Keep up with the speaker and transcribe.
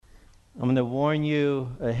I'm going to warn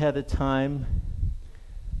you ahead of time.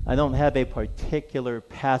 I don't have a particular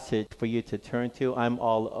passage for you to turn to. I'm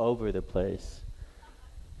all over the place.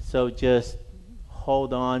 So just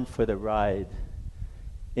hold on for the ride.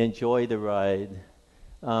 Enjoy the ride.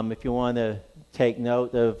 If you want to take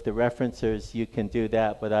note of the referencers, you can do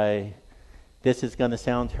that. But this is going to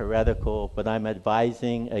sound heretical, but I'm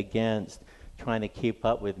advising against trying to keep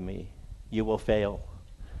up with me. You will fail.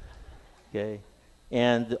 Okay?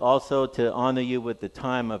 And also to honor you with the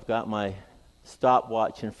time, I've got my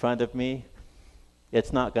stopwatch in front of me.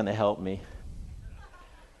 It's not going to help me.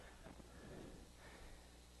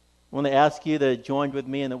 I want to ask you to join with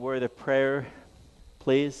me in a word of prayer,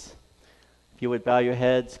 please. If you would bow your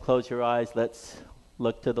heads, close your eyes, let's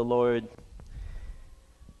look to the Lord.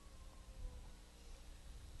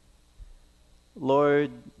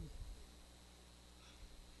 Lord,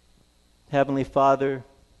 Heavenly Father,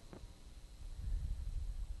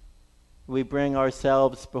 we bring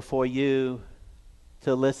ourselves before you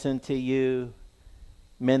to listen to you,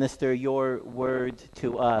 minister your word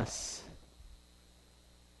to us.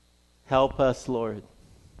 Help us, Lord.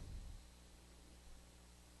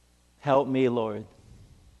 Help me, Lord.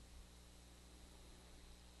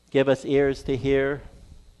 Give us ears to hear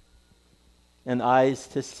and eyes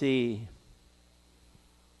to see.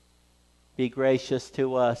 Be gracious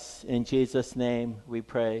to us. In Jesus' name we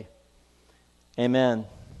pray. Amen.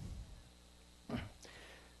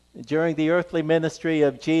 During the earthly ministry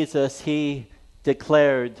of Jesus, he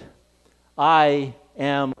declared, I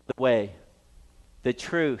am the way, the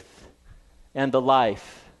truth, and the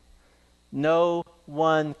life. No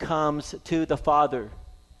one comes to the Father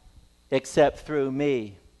except through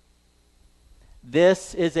me.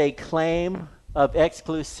 This is a claim of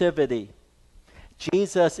exclusivity.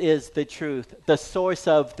 Jesus is the truth, the source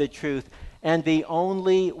of the truth, and the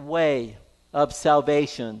only way of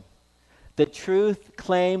salvation. The truth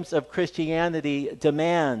claims of Christianity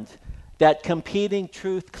demand that competing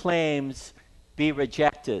truth claims be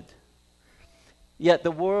rejected. Yet the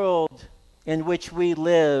world in which we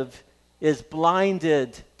live is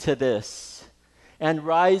blinded to this and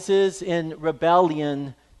rises in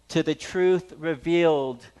rebellion to the truth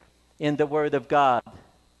revealed in the Word of God.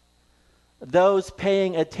 Those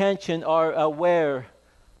paying attention are aware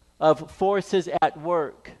of forces at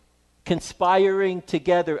work conspiring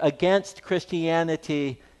together against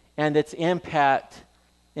Christianity and its impact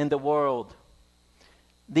in the world.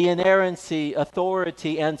 The inerrancy,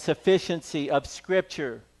 authority, and sufficiency of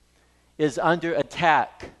Scripture is under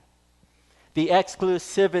attack. The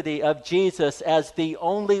exclusivity of Jesus as the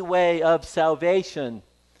only way of salvation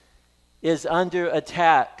is under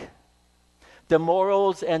attack. The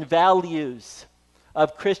morals and values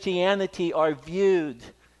of Christianity are viewed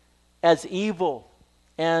as evil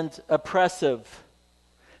and oppressive.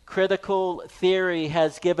 Critical theory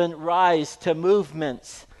has given rise to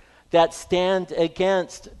movements that stand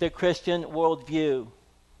against the Christian worldview.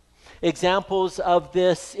 Examples of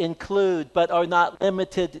this include, but are not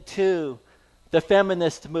limited to, the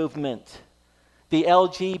feminist movement, the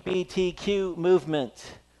LGBTQ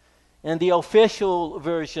movement, and the official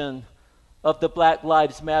version of the Black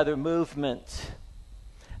Lives Matter movement.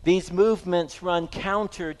 These movements run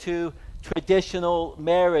counter to traditional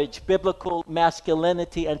marriage, biblical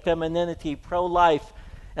masculinity and femininity, pro-life,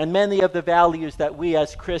 and many of the values that we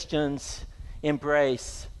as Christians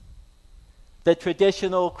embrace. The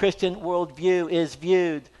traditional Christian worldview is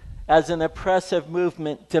viewed as an oppressive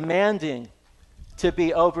movement demanding to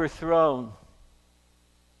be overthrown.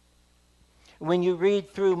 When you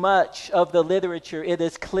read through much of the literature, it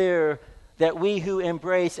is clear that we who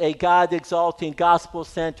embrace a God-exalting,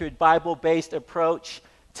 gospel-centered, Bible-based approach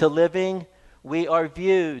to living, we are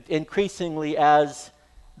viewed increasingly as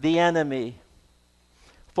the enemy.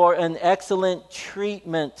 For an excellent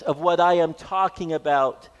treatment of what I am talking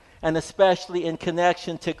about, and especially in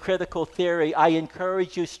connection to critical theory, I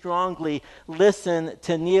encourage you strongly, listen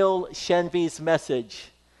to Neil Shenvi's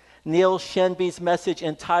message. Neil Shenvi's message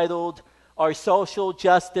entitled, Are Social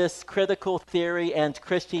Justice, Critical Theory, and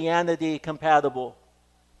Christianity Compatible?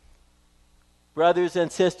 Brothers and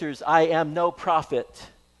sisters, I am no prophet,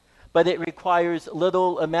 but it requires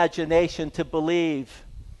little imagination to believe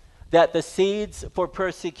that the seeds for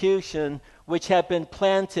persecution which have been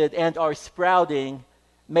planted and are sprouting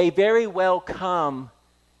may very well come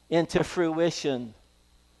into fruition,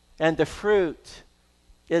 and the fruit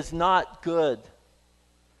is not good.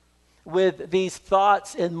 With these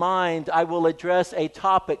thoughts in mind, I will address a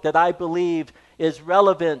topic that I believe is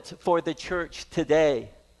relevant for the church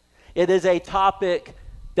today. It is a topic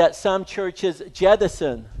that some churches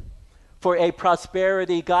jettison for a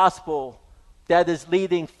prosperity gospel that is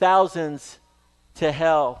leading thousands to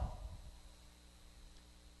hell.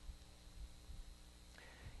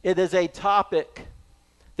 It is a topic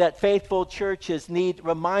that faithful churches need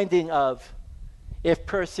reminding of if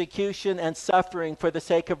persecution and suffering for the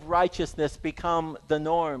sake of righteousness become the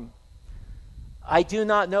norm. I do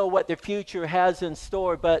not know what the future has in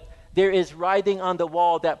store, but there is writing on the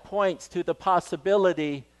wall that points to the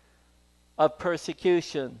possibility of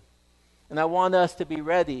persecution. And I want us to be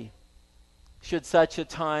ready should such a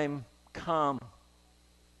time come.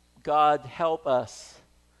 God help us.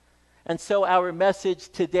 And so our message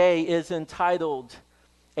today is entitled,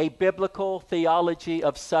 A Biblical Theology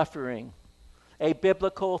of Suffering. A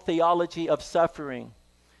Biblical Theology of Suffering.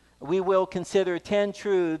 We will consider 10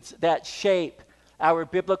 truths that shape our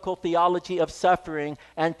biblical theology of suffering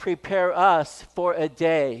and prepare us for a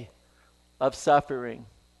day of suffering.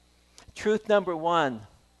 Truth number 1,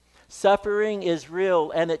 suffering is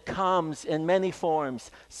real and it comes in many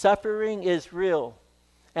forms. Suffering is real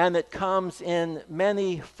and it comes in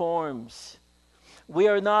many forms. We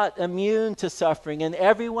are not immune to suffering, and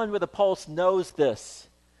everyone with a pulse knows this.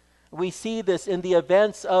 We see this in the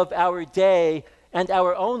events of our day, and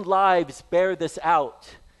our own lives bear this out.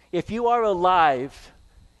 If you are alive,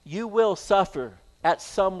 you will suffer at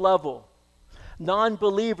some level.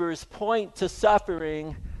 Non-believers point to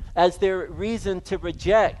suffering as their reason to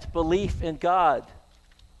reject belief in God.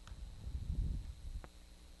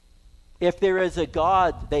 If there is a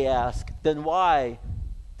God, they ask, then why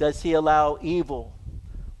does he allow evil?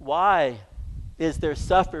 Why is there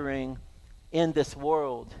suffering in this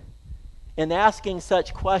world? In asking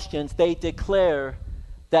such questions, they declare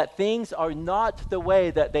that things are not the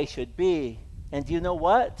way that they should be. And you know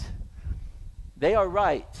what? They are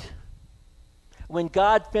right. When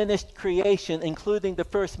God finished creation, including the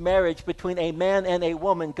first marriage between a man and a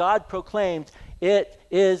woman, God proclaimed, "It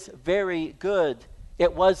is very good."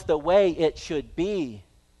 It was the way it should be.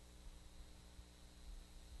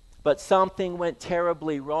 But something went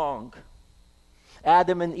terribly wrong.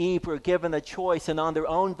 Adam and Eve were given a choice, and on their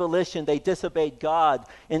own volition, they disobeyed God.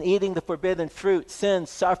 In eating the forbidden fruit, sin,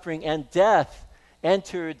 suffering, and death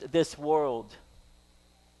entered this world.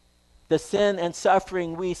 The sin and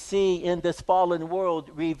suffering we see in this fallen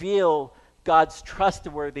world reveal God's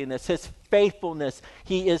trustworthiness, his faithfulness.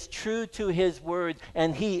 He is true to his word,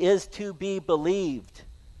 and he is to be believed.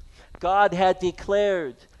 God had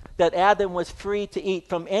declared that Adam was free to eat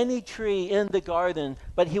from any tree in the garden,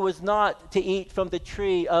 but he was not to eat from the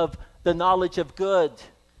tree of the knowledge of good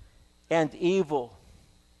and evil.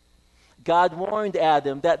 God warned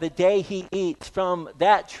Adam that the day he eats from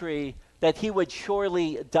that tree, that he would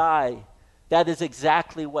surely die. That is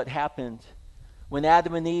exactly what happened. When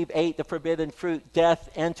Adam and Eve ate the forbidden fruit, death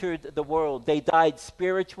entered the world. They died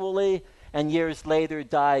spiritually and years later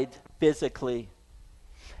died physically.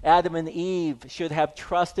 Adam and Eve should have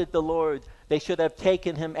trusted the Lord. They should have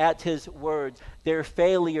taken him at his word. Their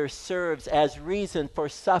failure serves as reason for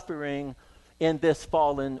suffering in this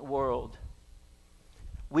fallen world.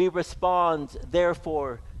 We respond,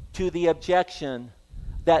 therefore, to the objection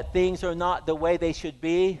that things are not the way they should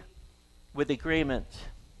be with agreement.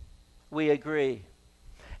 We agree.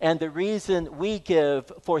 And the reason we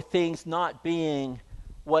give for things not being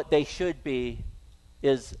what they should be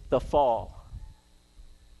is the fall.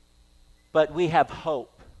 But we have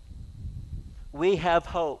hope. We have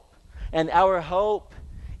hope. And our hope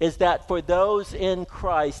is that for those in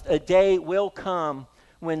Christ, a day will come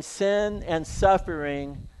when sin and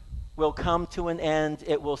suffering will come to an end.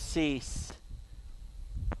 It will cease.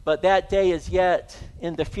 But that day is yet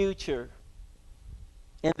in the future.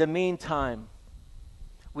 In the meantime,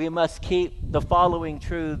 we must keep the following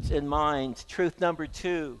truths in mind. Truth number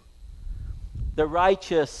 2, the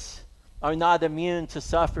righteous are not immune to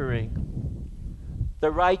suffering.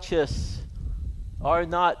 The righteous are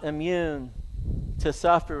not immune to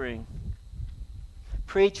suffering.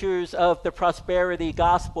 Preachers of the prosperity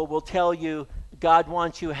gospel will tell you God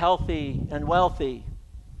wants you healthy and wealthy.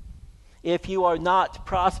 If you are not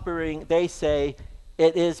prospering, they say,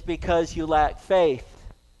 it is because you lack faith.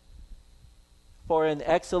 For an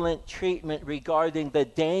excellent treatment regarding the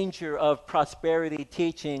danger of prosperity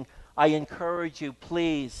teaching, I encourage you,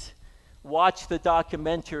 please, watch the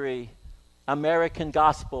documentary, American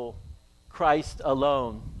Gospel, Christ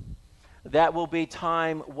Alone. That will be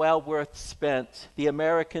time well worth spent. The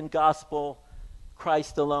American Gospel,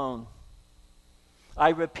 Christ Alone. I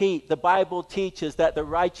repeat, the Bible teaches that the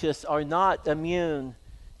righteous are not immune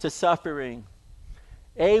to suffering.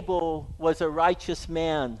 Abel was a righteous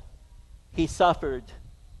man. He suffered.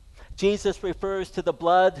 Jesus refers to the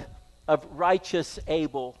blood of righteous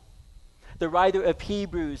Abel. The writer of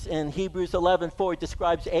Hebrews in Hebrews 11:4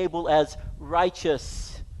 describes Abel as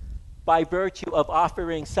righteous by virtue of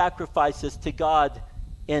offering sacrifices to God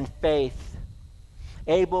in faith.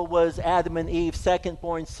 Abel was Adam and Eve's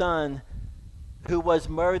second-born son who was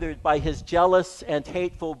murdered by his jealous and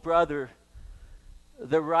hateful brother.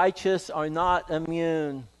 The righteous are not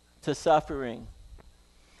immune to suffering.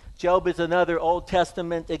 Job is another Old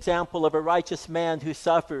Testament example of a righteous man who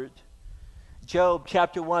suffered. Job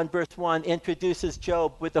chapter 1 verse 1 introduces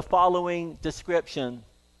Job with the following description: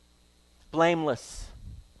 blameless,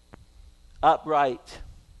 upright,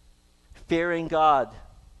 fearing God,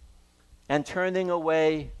 and turning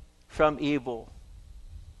away from evil.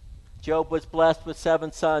 Job was blessed with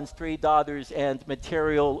 7 sons, 3 daughters, and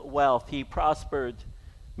material wealth. He prospered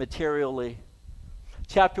materially.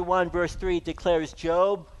 Chapter 1 verse 3 declares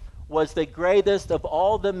Job was the greatest of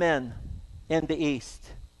all the men in the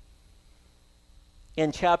East.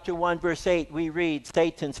 In chapter 1 verse 8 we read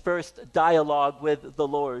Satan's first dialogue with the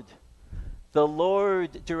Lord. The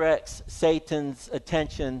Lord directs Satan's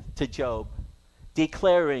attention to Job,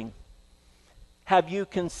 declaring, "Have you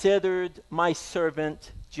considered my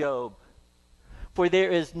servant Job? For there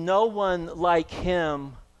is no one like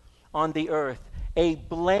him on the earth, a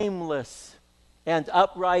blameless and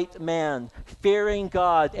upright man, fearing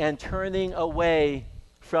God and turning away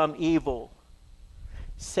from evil."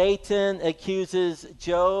 Satan accuses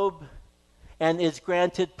Job and is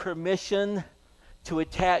granted permission to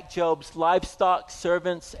attack Job's livestock,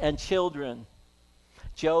 servants, and children.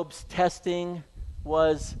 Job's testing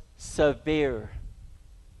was severe.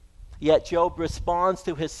 Yet Job responds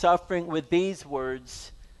to his suffering with these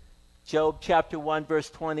words. Job chapter 1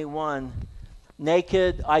 verse 21.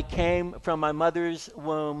 "Naked I came from my mother's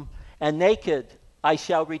womb, and naked I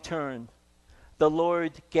shall return. The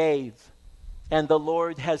Lord gave, and the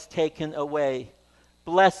Lord has taken away.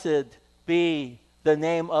 Blessed be the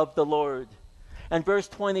name of the Lord." And verse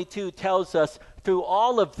 22 tells us through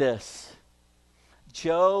all of this,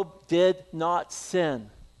 Job did not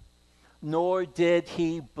sin, nor did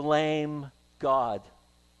he blame God.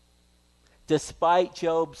 Despite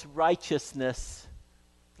Job's righteousness,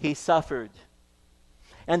 he suffered.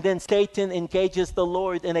 And then Satan engages the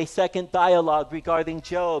Lord in a second dialogue regarding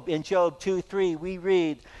Job. In Job 2:3 we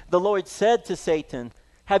read, "The Lord said to Satan,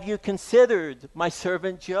 'Have you considered my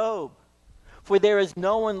servant Job? For there is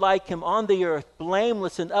no one like him on the earth,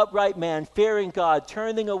 blameless and upright man, fearing God,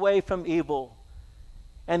 turning away from evil.'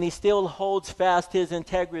 And he still holds fast his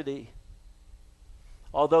integrity.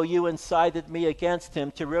 Although you incited me against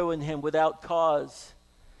him to ruin him without cause."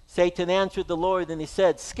 Satan answered the Lord and he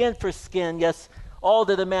said, "Skin for skin, yes, all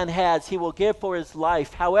that a man has he will give for his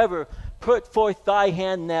life. However, put forth thy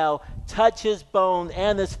hand now, touch his bone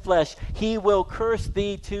and his flesh. He will curse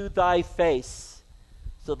thee to thy face."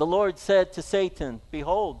 So the Lord said to Satan,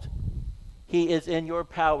 "Behold, he is in your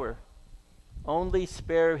power. Only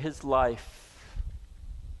spare his life."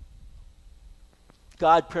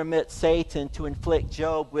 God permits Satan to inflict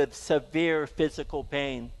Job with severe physical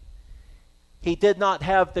pain. He did not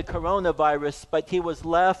have the coronavirus, but he was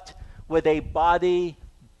left with a body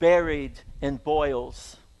buried in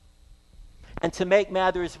boils. And to make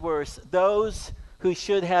matters worse, those who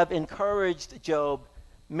should have encouraged Job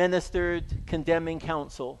ministered condemning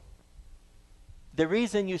counsel. The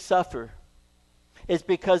reason you suffer is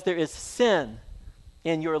because there is sin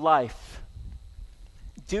in your life.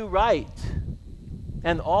 Do right,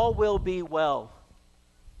 and all will be well.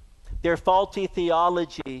 Their faulty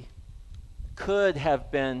theology could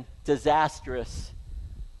have been disastrous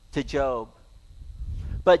to Job.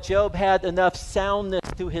 But Job had enough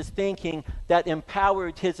soundness to his thinking that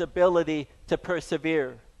empowered his ability to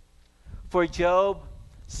persevere. For Job,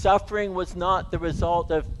 suffering was not the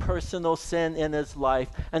result of personal sin in his life.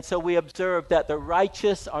 And so we observe that the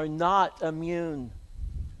righteous are not immune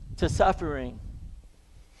to suffering.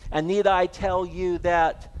 And need I tell you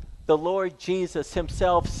that the Lord Jesus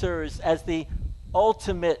himself serves as the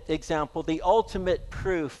ultimate example, the ultimate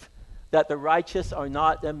proof that the righteous are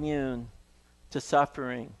not immune to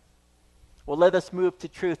suffering. Well, let us move to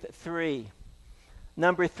truth 3.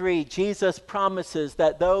 Number 3, Jesus promises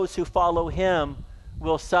that those who follow him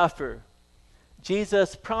will suffer.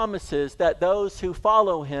 Jesus promises that those who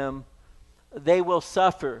follow him, they will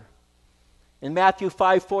suffer. In Matthew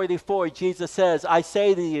 5:44, Jesus says, "I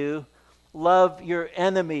say to you, love your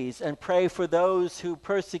enemies and pray for those who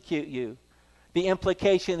persecute you." The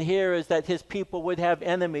implication here is that his people would have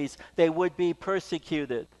enemies. They would be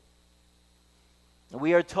persecuted.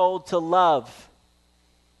 We are told to love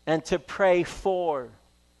and to pray for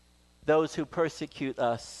those who persecute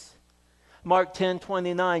us. Mark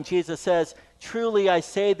 10:29, Jesus says, "Truly I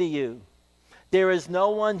say to you, There is no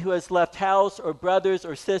one who has left house or brothers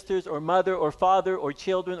or sisters or mother or father or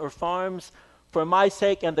children or farms for my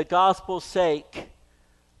sake and the gospel's sake,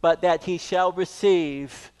 but that he shall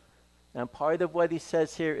receive, and part of what he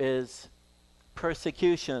says here is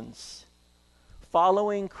persecutions.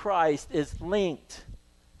 Following Christ is linked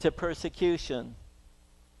to persecution.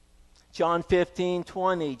 John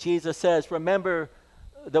 15:20, Jesus says, remember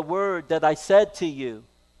the word that I said to you.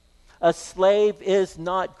 A slave is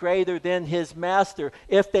not greater than his master.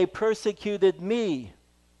 If they persecuted me,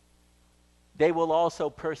 they will also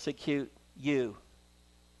persecute you.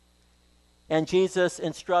 And Jesus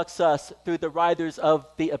instructs us through the writers of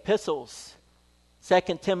the epistles.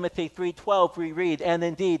 2 Timothy 3:12 we read, and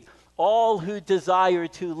indeed, all who desire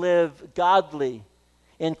to live godly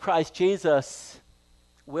in Christ Jesus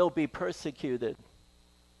will be persecuted.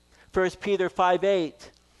 1 Peter 5:8,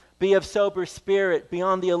 be of sober spirit, be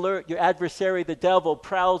on the alert. Your adversary, the devil,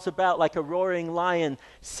 prowls about like a roaring lion,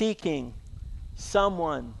 seeking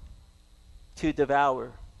someone to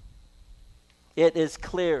devour. It is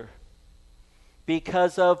clear,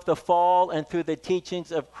 because of the fall and through the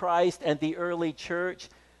teachings of Christ and the early church,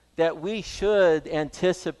 that we should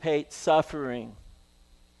anticipate suffering.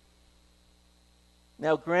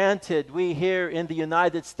 Now, granted, we here in the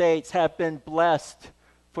United States have been blessed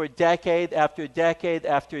for decade after decade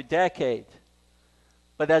after decade.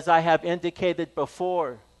 But as I have indicated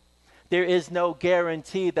before, there is no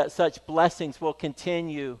guarantee that such blessings will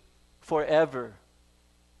continue forever.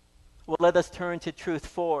 Well, let us turn to truth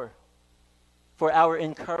 4 for our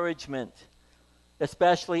encouragement,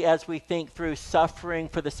 especially as we think through suffering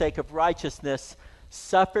for the sake of righteousness.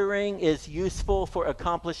 Suffering is useful for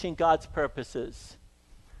accomplishing God's purposes.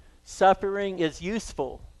 Suffering is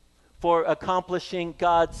useful for accomplishing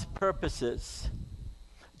God's purposes.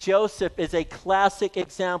 Joseph is a classic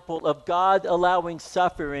example of God allowing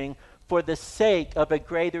suffering for the sake of a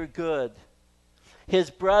greater good. His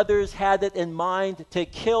brothers had it in mind to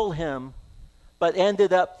kill him, but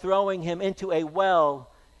ended up throwing him into a well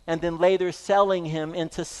and then later selling him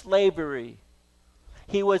into slavery.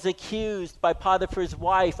 He was accused by Potiphar's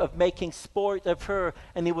wife of making sport of her,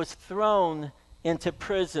 and he was thrown into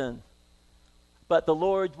prison. But the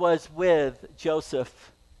Lord was with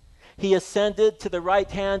Joseph. He ascended to the right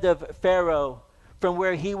hand of Pharaoh, from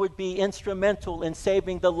where he would be instrumental in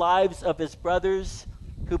saving the lives of his brothers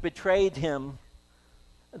who betrayed him.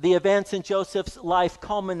 The events in Joseph's life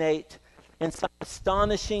culminate in some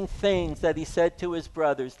astonishing things that he said to his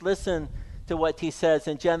brothers. Listen to what he says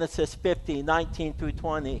in Genesis 50:19 through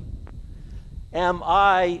 20. Am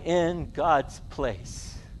I in God's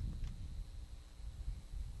place?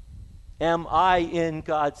 Am I in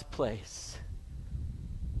God's place?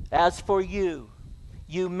 As for you,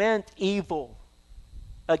 you meant evil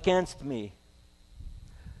against me,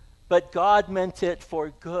 but God meant it for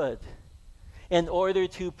good, in order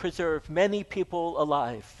to preserve many people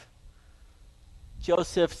alive.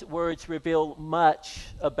 Joseph's words reveal much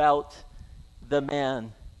about the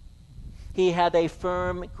man. He had a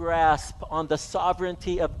firm grasp on the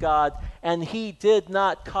sovereignty of God, and he did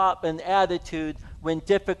not cop an attitude when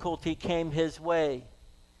difficulty came his way.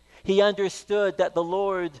 He understood that the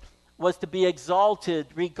Lord was to be exalted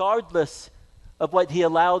regardless of what he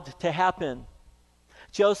allowed to happen.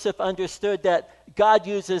 Joseph understood that God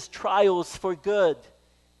uses trials for good.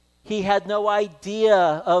 He had no idea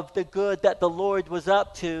of the good that the Lord was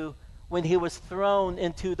up to when he was thrown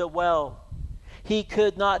into the well. He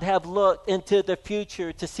could not have looked into the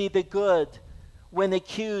future to see the good when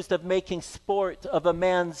accused of making sport of a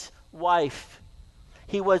man's wife.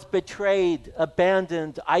 He was betrayed,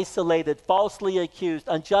 abandoned, isolated, falsely accused,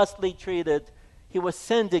 unjustly treated. He was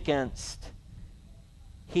sinned against.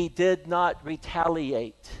 He did not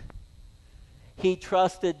retaliate. He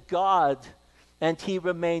trusted God, and he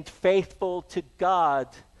remained faithful to God.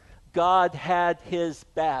 God had his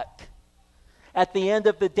back. At the end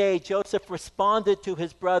of the day, Joseph responded to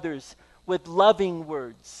his brothers with loving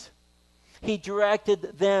words. He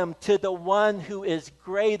directed them to the one who is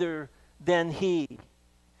greater than he.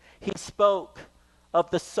 He spoke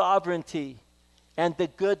of the sovereignty and the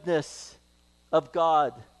goodness of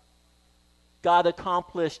God. God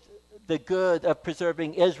accomplished the good of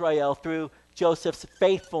preserving Israel through Joseph's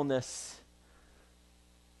faithfulness.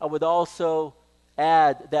 I would also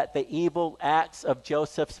add that the evil acts of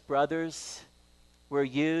Joseph's brothers were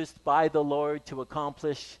used by the Lord to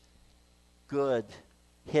accomplish good,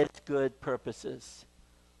 his good purposes.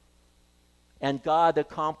 And God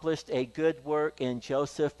accomplished a good work in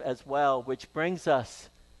Joseph as well, which brings us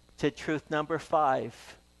to truth number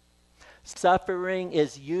 5. Suffering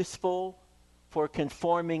is useful for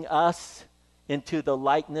conforming us into the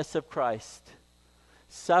likeness of Christ.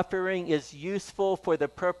 Suffering is useful for the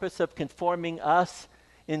purpose of conforming us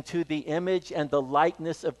into the image and the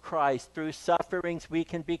likeness of Christ. Through sufferings, we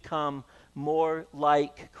can become more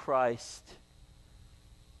like Christ.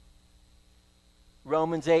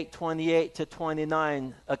 Romans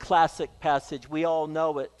 8:28-29, a classic passage. We all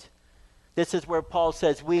know it. This is where Paul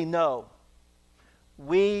says, we know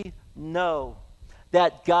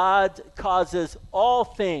that God causes all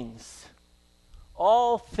things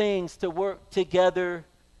to work together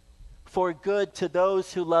for good to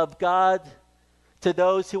those who love God, to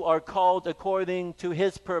those who are called according to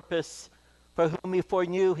his purpose, for whom he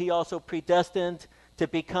foreknew, he also predestined to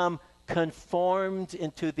become conformed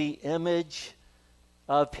into the image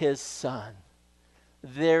of his Son.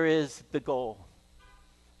 There is the goal.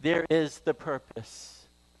 There is the purpose.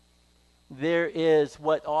 There is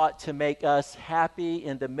what ought to make us happy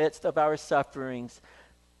in the midst of our sufferings,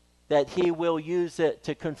 that he will use it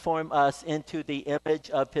to conform us into the image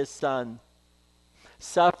of his Son.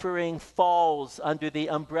 Suffering falls under the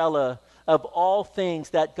umbrella of all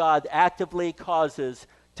things that God actively causes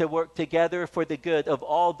to work together for the good of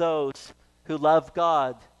all those who love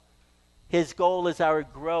God. His goal is our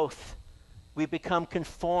growth. We become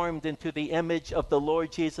conformed into the image of the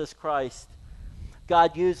Lord Jesus Christ.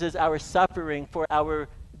 God uses our suffering for our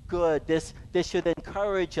good. This should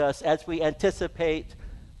encourage us as we anticipate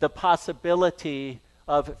the possibility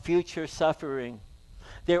of future suffering.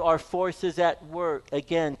 There are forces at work,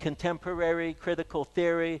 again, contemporary critical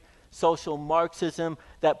theory, social Marxism,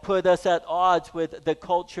 that put us at odds with the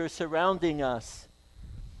culture surrounding us.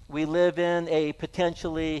 We live in a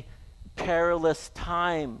potentially perilous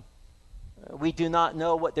time. We do not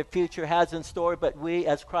know what the future has in store, but we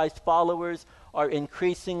as Christ followers are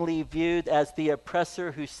increasingly viewed as the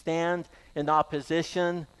oppressor who stand in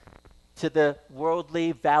opposition to the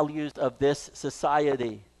worldly values of this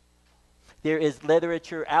society. There is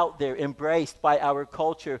literature out there embraced by our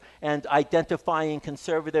culture and identifying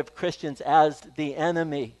conservative Christians as the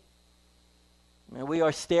enemy. And we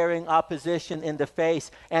are staring opposition in the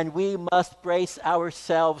face, and we must brace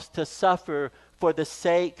ourselves to suffer for the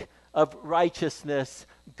sake of righteousness.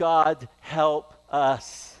 God help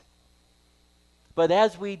us. But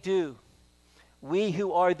as we do, we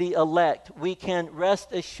who are the elect, we can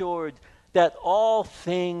rest assured that all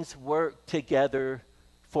things work together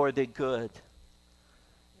for the good.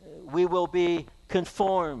 We will be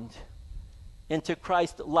conformed into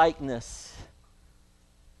Christ likeness.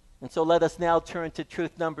 And so let us now turn to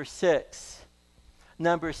truth number 6.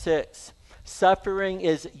 Number 6, suffering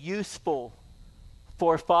is useful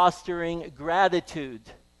for fostering gratitude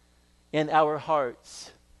in our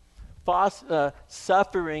hearts.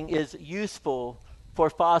 Suffering is useful for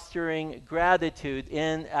fostering gratitude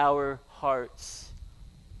in our hearts.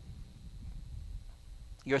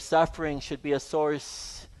 Your suffering should be a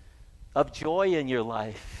source of joy in your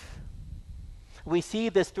life. We see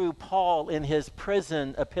this through Paul in his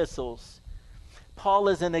prison epistles. Paul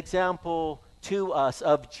is an example to us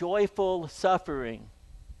of joyful suffering.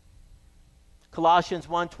 Colossians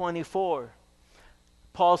 1:24,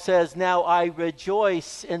 Paul says, "Now I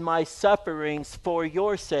rejoice in my sufferings for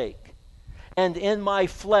your sake, and in my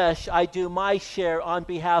flesh I do my share on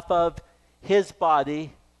behalf of his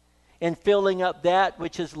body, in filling up that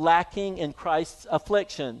which is lacking in Christ's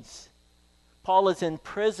afflictions." Paul is in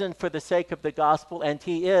prison for the sake of the gospel, and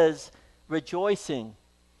he is rejoicing.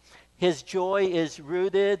 His joy is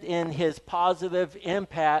rooted in his positive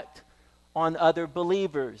impact on other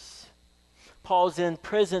believers. Paul's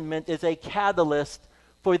imprisonment is a catalyst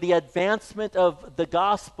for the advancement of the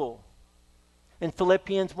gospel. In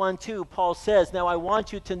Philippians 1:2, Paul says, "Now I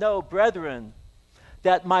want you to know, brethren,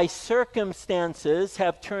 that my circumstances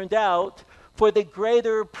have turned out for the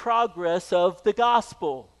greater progress of the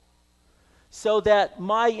gospel, so that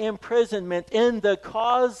my imprisonment in the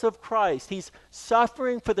cause of Christ," he's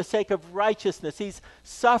suffering for the sake of righteousness, he's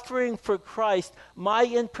suffering for Christ, "my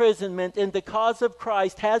imprisonment in the cause of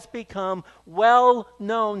Christ has become well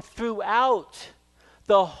known throughout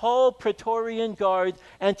the whole Praetorian Guard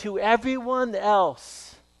and to everyone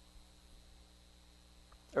else."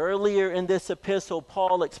 Earlier in this epistle,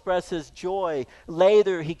 Paul expresses joy.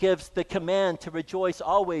 Later, he gives the command to rejoice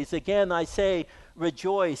always. Again, I say,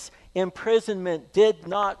 rejoice. Imprisonment did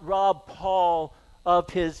not rob Paul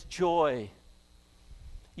of his joy.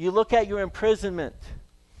 You look at your imprisonment,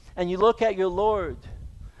 and you look at your Lord,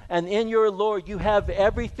 and in your Lord you have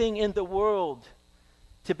everything in the world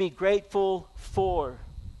to be grateful for.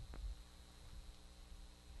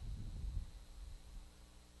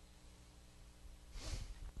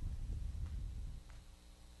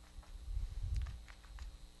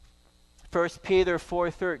 First Peter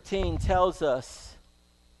 4:13 tells us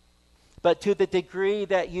But to the degree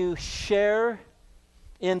that you share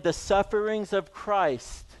in the sufferings of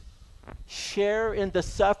Christ, share in the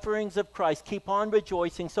sufferings of Christ, keep on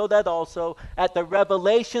rejoicing, so that also at the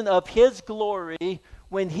revelation of his glory,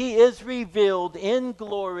 when he is revealed in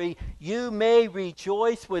glory, you may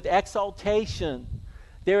rejoice with exaltation.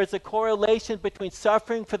 There is a correlation between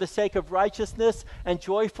suffering for the sake of righteousness and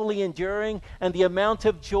joyfully enduring, and the amount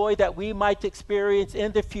of joy that we might experience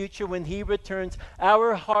in the future when he returns.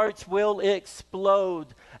 Our hearts will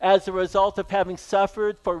explode as a result of having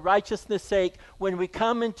suffered for righteousness' sake. When we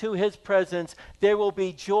come into his presence, there will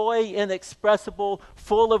be joy inexpressible,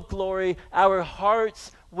 full of glory. Our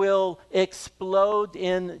hearts will explode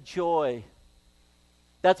in joy.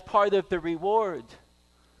 That's part of the reward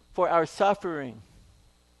for our suffering.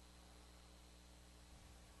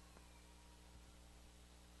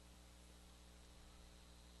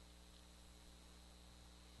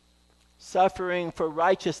 Suffering for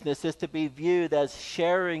righteousness is to be viewed as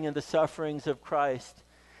sharing in the sufferings of Christ,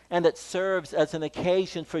 and it serves as an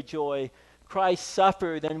occasion for joy. Christ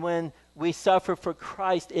suffered, and when we suffer for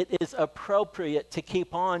Christ, it is appropriate to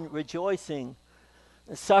keep on rejoicing.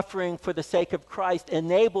 Suffering for the sake of Christ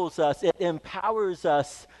enables us, it empowers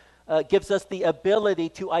us, gives us the ability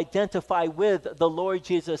to identify with the Lord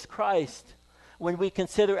Jesus Christ. When we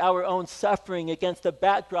consider our own suffering against the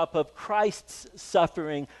backdrop of Christ's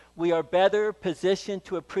suffering, we are better positioned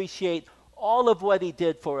to appreciate all of what he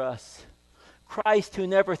did for us. Christ, who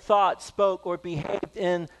never thought, spoke, or behaved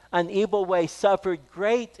in an evil way, suffered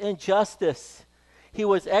great injustice. He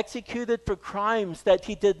was executed for crimes that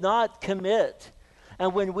he did not commit.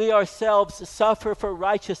 And when we ourselves suffer for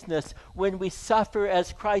righteousness, when we suffer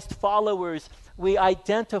as Christ followers, we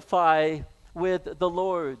identify with the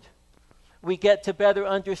Lord. We get to better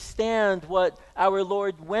understand what our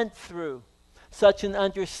Lord went through. Such an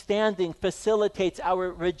understanding facilitates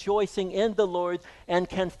our rejoicing in the Lord and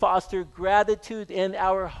can foster gratitude in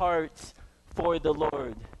our hearts for the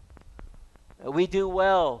Lord. We do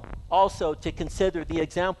well also to consider the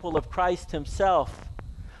example of Christ himself.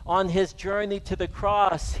 On his journey to the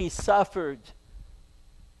cross, he suffered.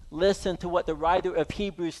 Listen to what the writer of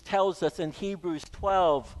Hebrews tells us in Hebrews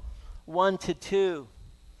 12, 1-2.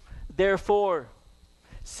 Therefore,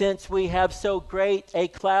 since we have so great a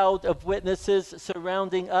cloud of witnesses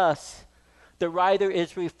surrounding us, the writer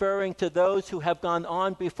is referring to those who have gone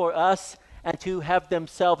on before us and who have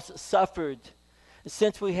themselves suffered.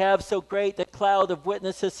 Since we have so great a cloud of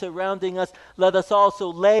witnesses surrounding us, let us also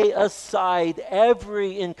lay aside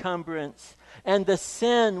every encumbrance and the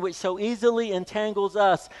sin which so easily entangles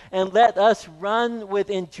us, and let us run with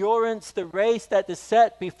endurance the race that is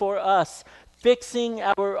set before us, fixing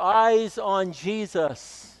our eyes on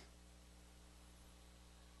Jesus.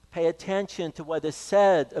 Pay attention to what is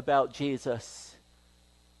said about Jesus,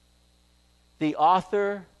 the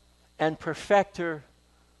author and perfecter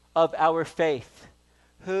of our faith,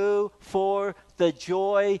 who for the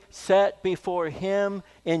joy set before him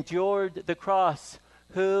endured the cross,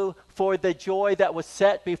 who for the joy that was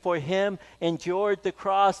set before him endured the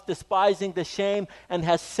cross, despising the shame, and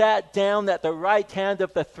has sat down at the right hand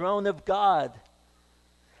of the throne of God.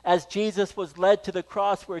 As Jesus was led to the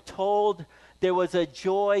cross, we're told there was a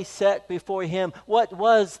joy set before him. What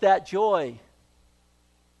was that joy?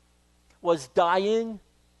 Was dying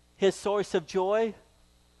his source of joy?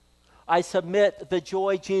 I submit the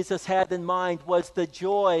joy Jesus had in mind was the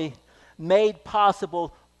joy made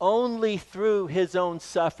possible only through his own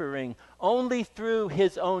suffering, only through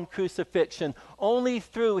his own crucifixion, only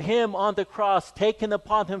through him on the cross taking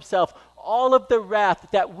upon himself all of the wrath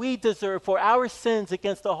that we deserve for our sins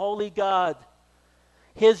against the holy God.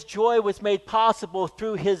 His joy was made possible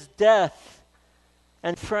through his death.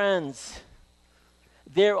 And friends,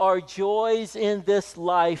 there are joys in this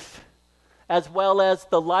life as well as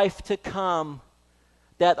the life to come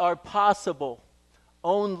that are possible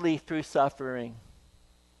only through suffering.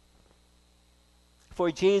 For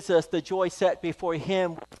Jesus, the joy set before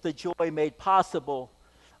him was the joy made possible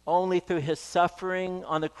only through his suffering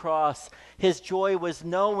on the cross. His joy was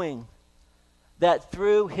knowing that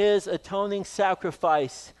through his atoning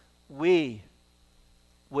sacrifice, we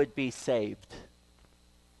would be saved.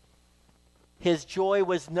 His joy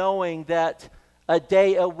was knowing that a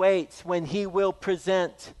day awaits when he will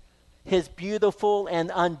present his beautiful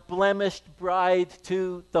and unblemished bride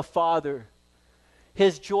to the Father.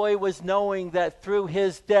 His joy was knowing that through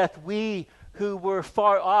his death, we who were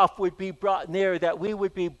far off would be brought near, that we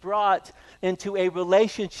would be brought into a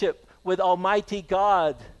relationship with Almighty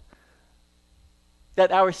God,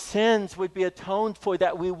 that our sins would be atoned for,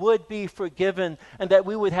 that we would be forgiven, and that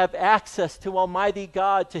we would have access to Almighty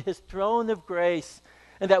God, to his throne of grace.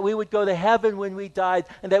 and that we would go to heaven when we died,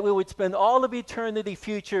 and that we would spend all of eternity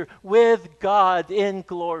future with God in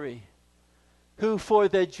glory, who for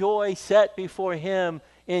the joy set before him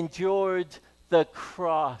endured the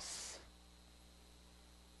cross.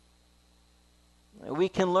 We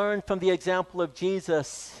can learn from the example of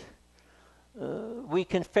Jesus. We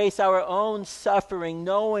can face our own suffering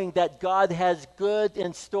knowing that God has good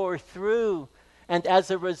in store through and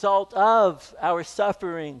as a result of our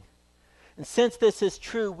suffering. And since this is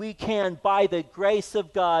true, we can, by the grace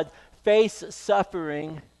of God, face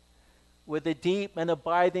suffering with a deep and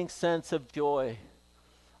abiding sense of joy.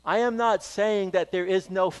 I am not saying that there is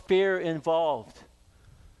no fear involved,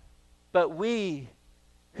 but we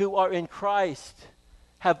who are in Christ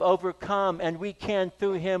have overcome, and we can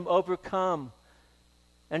through him overcome.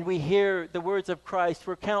 And we hear the words of Christ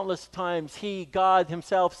where countless times he, God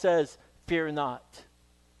himself, says, "Fear not.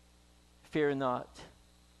 Fear not."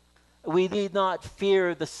 We need not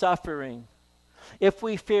fear the suffering. If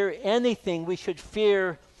we fear anything, we should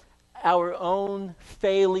fear our own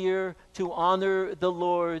failure to honor the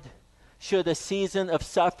Lord should a season of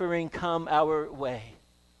suffering come our way.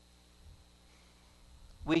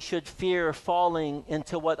 We should fear falling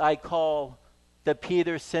into what I call the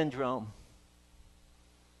Peter syndrome.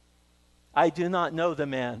 I do not know the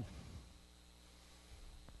man.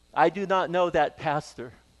 I do not know that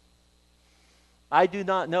pastor. I do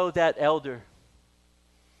not know that elder.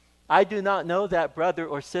 I do not know that brother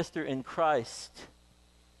or sister in Christ.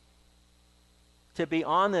 To be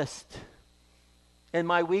honest, in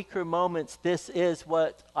my weaker moments, this is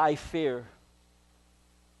what I fear.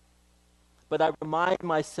 But I remind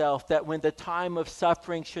myself that when the time of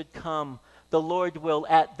suffering should come, the Lord will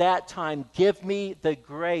at that time give me the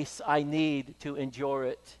grace I need to endure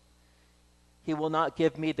it. He will not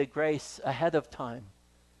give me the grace ahead of time.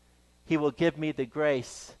 He will give me the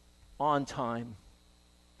grace on time.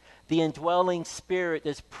 The indwelling Spirit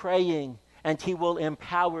is praying, and he will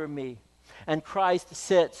empower me. And Christ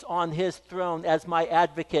sits on his throne as my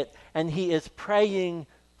advocate, and he is praying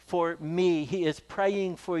for me. He is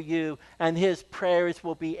praying for you, and his prayers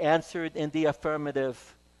will be answered in the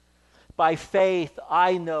affirmative. By faith,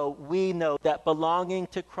 we know that belonging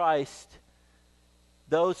to Christ,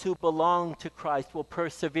 those who belong to Christ will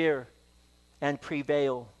persevere and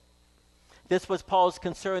prevail. This was Paul's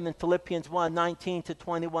concern in Philippians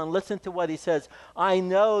 1:19-21. Listen to what he says. I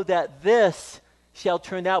know that this shall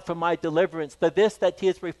turn out for my deliverance. The this that he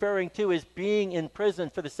is referring to is being in prison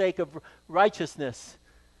for the sake of righteousness.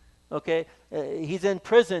 Okay, he's in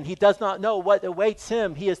prison. He does not know what awaits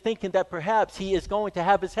him. He is thinking that perhaps he is going to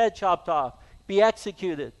have his head chopped off, be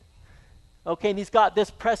executed. Okay, and he's got this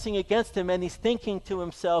pressing against him, and he's thinking to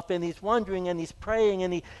himself, and he's wondering, and he's praying,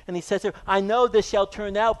 and he says, I know this shall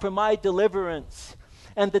turn out for my deliverance.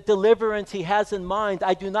 And the deliverance he has in mind,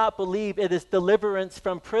 I do not believe it is deliverance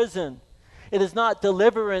from prison. It is not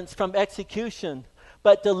deliverance from execution,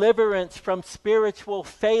 but deliverance from spiritual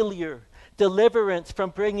failure. Deliverance from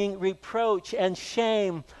bringing reproach and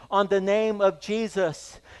shame on the name of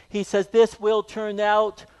Jesus. He says, this will turn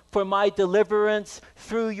out for my deliverance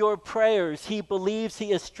through your prayers. He believes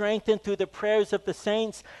he is strengthened through the prayers of the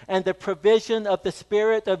saints and the provision of the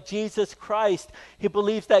Spirit of Jesus Christ. He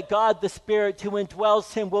believes that God, the Spirit who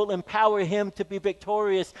indwells him, will empower him to be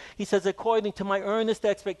victorious. He says, according to my earnest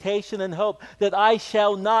expectation and hope, that I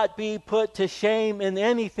shall not be put to shame in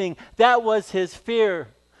anything. That was his fear,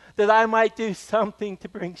 that I might do something to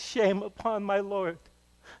bring shame upon my Lord.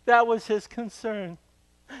 That was his concern.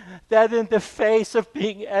 That in the face of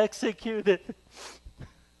being executed,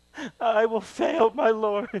 I will fail my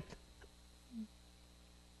Lord.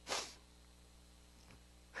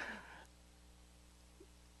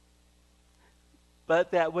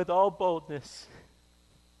 But that with all boldness,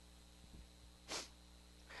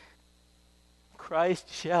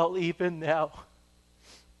 Christ shall even now,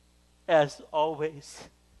 as always,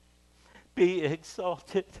 be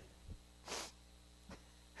exalted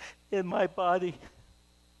in my body,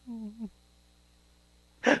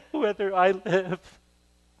 whether I live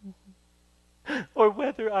or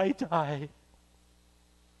whether I die.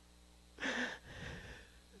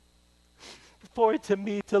 For to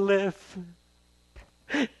me to live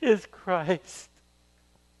is Christ.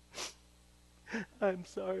 I'm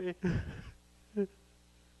sorry.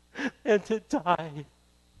 And to die,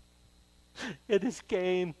 it is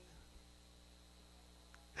gain.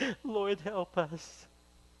 Lord, help us.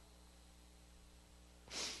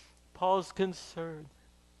 Paul's concern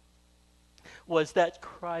was that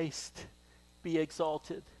Christ be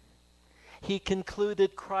exalted. He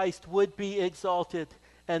concluded Christ would be exalted,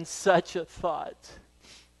 and such a thought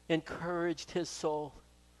encouraged his soul.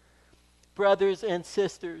 Brothers and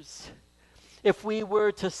sisters, if we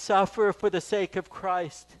were to suffer for the sake of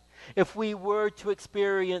Christ, if we were to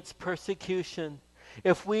experience persecution,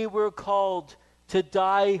 if we were called to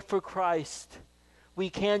die for Christ, we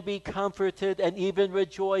can be comforted and even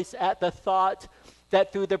rejoice at the thought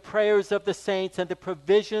that through the prayers of the saints and the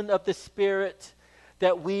provision of the Spirit,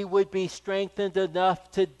 that we would be strengthened enough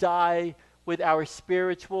to die with our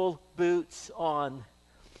spiritual boots on.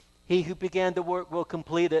 He who began the work will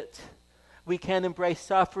complete it. We can embrace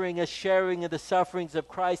suffering as sharing in the sufferings of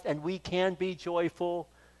Christ, and we can be joyful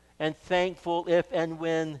and thankful if and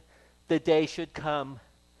when the day should come.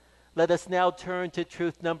 Let us now turn to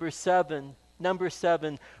truth number 7. Number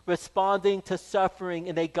 7, responding to suffering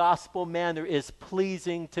in a gospel manner is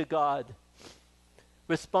pleasing to God.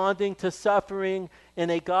 Responding to suffering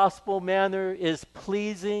in a gospel manner is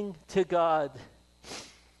pleasing to God.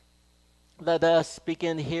 Let us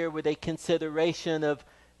begin here with a consideration of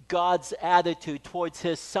God's attitude towards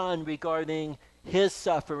his Son regarding his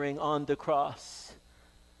suffering on the cross.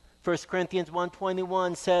 1 Corinthians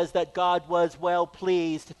 1:21 says that God was well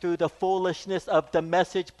pleased through the foolishness of the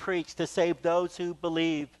message preached to save those who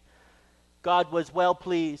believe. God was well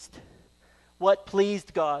pleased. What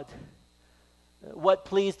pleased God? What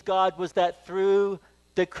pleased God was that through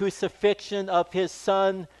the crucifixion of his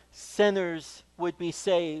Son, sinners would be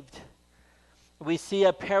saved. We see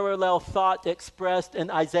a parallel thought expressed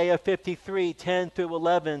in Isaiah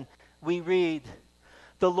 53:10-11. We read,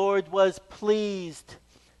 "The Lord was pleased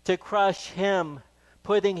to crush him,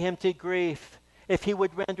 putting him to grief. If he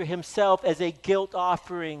would render himself as a guilt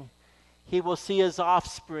offering, he will see his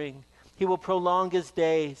offspring. He will prolong his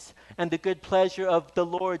days, and the good pleasure of the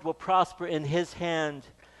Lord will prosper in his hand.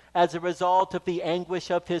 As a result of the anguish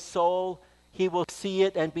of his soul, he will see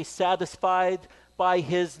it and be satisfied. By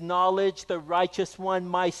his knowledge, the righteous one,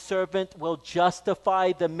 my servant, will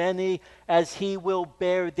justify the many as he will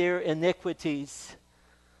bear their iniquities."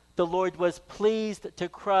 The Lord was pleased to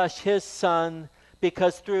crush his Son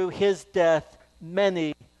because through his death,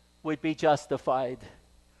 many would be justified.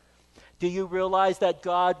 Do you realize that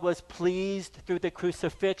God was pleased through the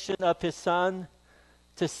crucifixion of his Son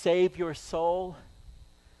to save your soul?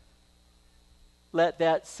 Let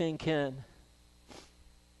that sink in.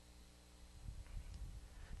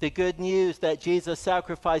 The good news that Jesus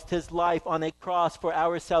sacrificed his life on a cross for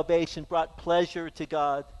our salvation brought pleasure to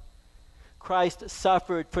God. Christ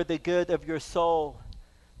suffered for the good of your soul,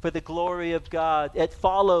 for the glory of God. It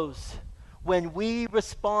follows when we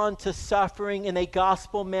respond to suffering in a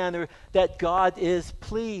gospel manner that God is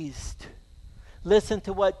pleased. Listen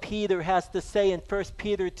to what Peter has to say in 1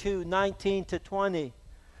 Peter 2:19-20.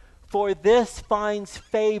 "For this finds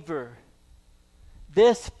favor."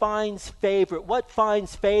 This finds favor. What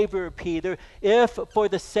finds favor, Peter? "If for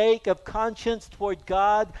the sake of conscience toward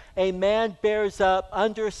God, a man bears up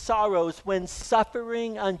under sorrows when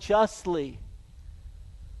suffering unjustly.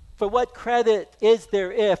 For what credit is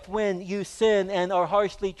there if, when you sin and are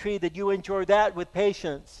harshly treated, you endure that with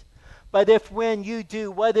patience? But if when you do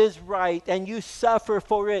what is right and you suffer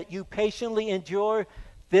for it, you patiently endure,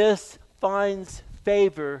 this finds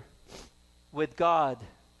favor with God."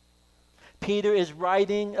 Peter is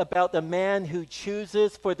writing about the man who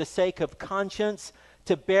chooses for the sake of conscience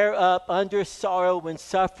to bear up under sorrow when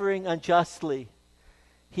suffering unjustly.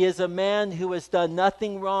 He is a man who has done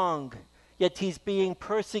nothing wrong, yet he's being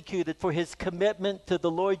persecuted for his commitment to the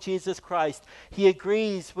Lord Jesus Christ. He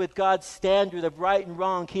agrees with God's standard of right and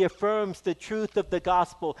wrong. He affirms the truth of the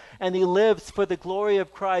gospel, and he lives for the glory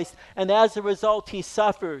of Christ. And as a result, he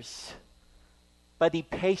suffers, but he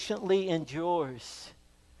patiently endures.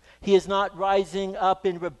 He is not rising up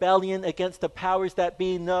in rebellion against the powers that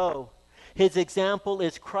be, no. His example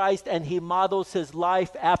is Christ, and he models his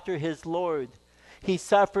life after his Lord. He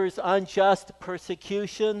suffers unjust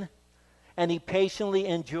persecution, and he patiently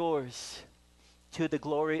endures to the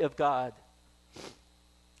glory of God.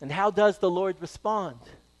 And how does the Lord respond?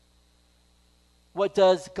 What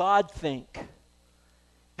does God think?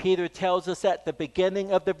 Peter tells us at the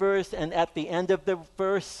beginning of the verse and at the end of the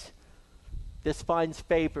verse, this finds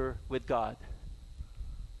favor with God.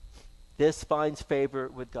 This finds favor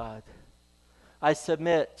with God. I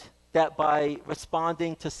submit that by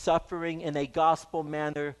responding to suffering in a gospel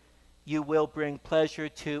manner, you will bring pleasure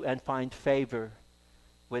to and find favor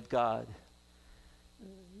with God.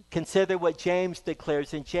 Consider what James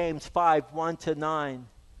declares in James 5:1-9.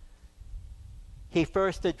 He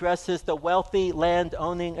first addresses the wealthy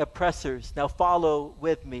land-owning oppressors. Now follow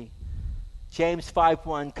with me. James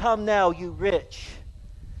 5:1, "Come now, you rich,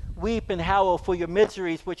 Weep and howl for your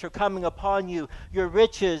miseries which are coming upon you. Your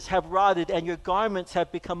riches have rotted, and your garments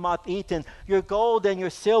have become moth-eaten. Your gold and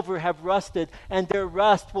your silver have rusted, and their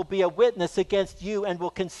rust will be a witness against you and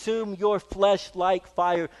will consume your flesh like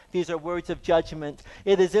fire. These are words of judgment.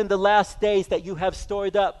 It is in the last days that you have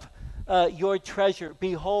stored up your treasure.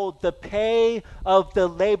 Behold, the pay of the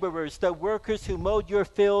laborers, the workers who mowed your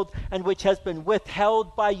field, and which has been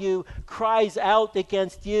withheld by you, cries out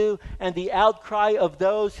against you, and the outcry of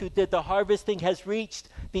those who did the harvesting has reached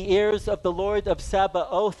the ears of the Lord of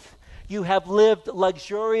Sabaoth. You have lived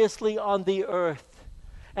luxuriously on the earth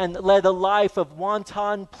and led a life of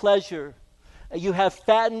wanton pleasure. You have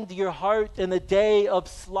fattened your heart in a day of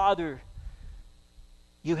slaughter.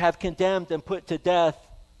 You have condemned and put to death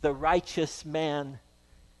the righteous man.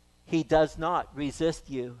 He does not resist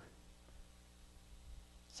you.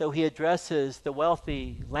 So he addresses the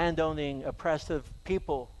wealthy, landowning, oppressive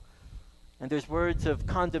people. And there's words of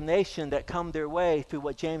condemnation that come their way through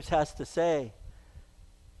what James has to say.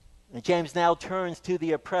 And James now turns to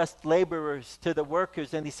the oppressed laborers, to the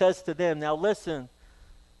workers, and he says to them, now listen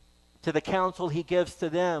to the counsel he gives to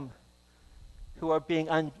them who are being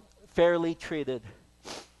unfairly treated,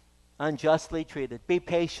 unjustly treated. Be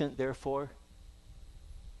patient, therefore,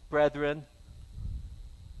 brethren,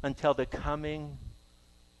 until the coming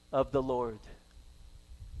of the Lord.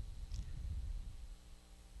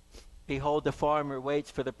 Behold, the farmer waits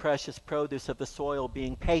for the precious produce of the soil,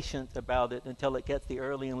 being patient about it until it gets the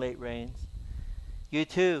early and late rains. You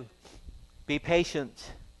too, be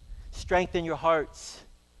patient. Strengthen your hearts,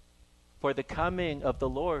 for the coming of the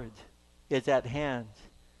Lord is at hand.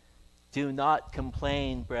 Do not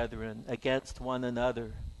complain, brethren, against one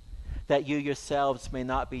another, that you yourselves may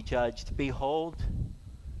not be judged. Behold,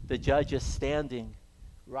 the judge is standing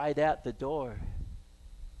right at the door.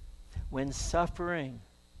 When suffering,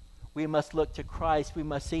 we must look to Christ. We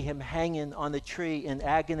must see him hanging on a tree in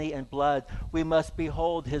agony and blood. We must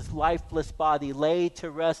behold his lifeless body laid to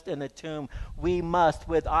rest in a tomb. We must,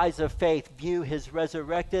 with eyes of faith, view his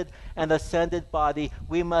resurrected and ascended body.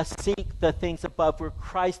 We must seek the things above, where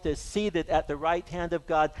Christ is seated at the right hand of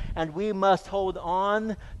God. And we must hold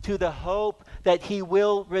on to the hope that he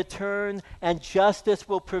will return and justice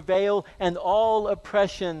will prevail and all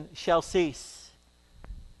oppression shall cease.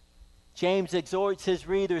 James exhorts his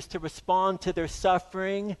readers to respond to their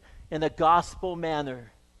suffering in a gospel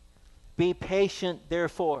manner. Be patient,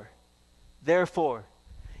 therefore,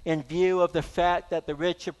 in view of the fact that the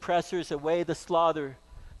rich oppressors await the slaughter,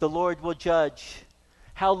 the Lord will judge.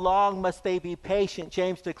 How long must they be patient?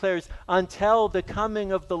 James declares, until the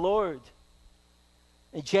coming of the Lord.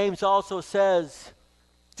 And James also says,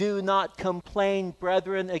 do not complain,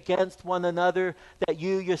 brethren, against one another, that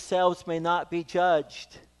you yourselves may not be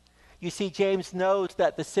judged. You see, James knows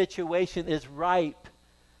that the situation is ripe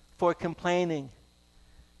for complaining.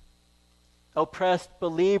 Oppressed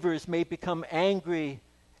believers may become angry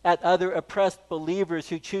at other oppressed believers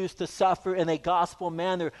who choose to suffer in a gospel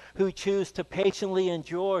manner, who choose to patiently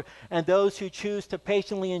endure. And those who choose to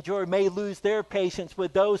patiently endure may lose their patience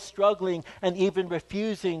with those struggling and even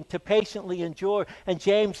refusing to patiently endure. And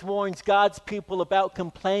James warns God's people about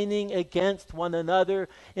complaining against one another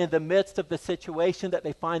in the midst of the situation that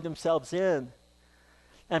they find themselves in.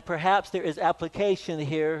 And perhaps there is application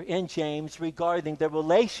here in James regarding the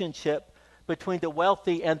relationship between the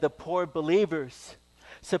wealthy and the poor believers.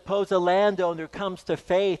 Suppose a landowner comes to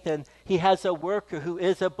faith and he has a worker who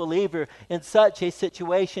is a believer. In such a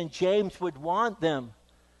situation, James would want them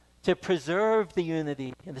to preserve the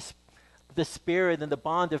unity and the spirit and the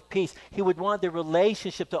bond of peace. He would want their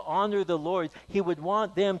relationship to honor the Lord. He would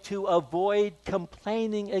want them to avoid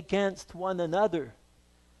complaining against one another.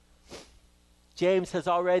 James has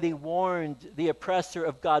already warned the oppressor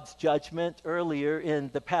of God's judgment earlier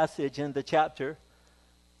in the passage in the chapter.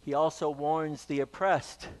 He also warns the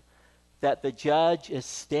oppressed that the judge is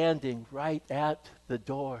standing right at the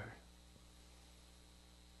door.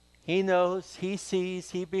 He knows, he sees,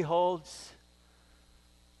 he beholds.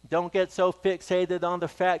 Don't get so fixated on the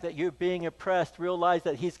fact that you're being oppressed. Realize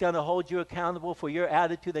that he's going to hold you accountable for your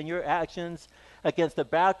attitude and your actions against the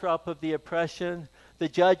backdrop of the oppression. The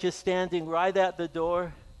judge is standing right at the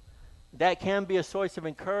door. That can be a source of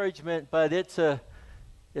encouragement, but it's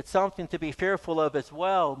something to be fearful of as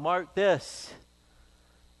well. Mark this.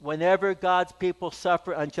 Whenever God's people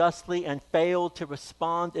suffer unjustly and fail to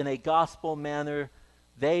respond in a gospel manner,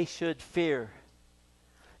 they should fear.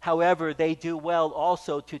 However, they do well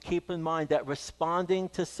also to keep in mind that responding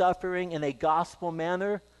to suffering in a gospel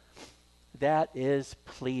manner, that is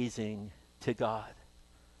pleasing to God.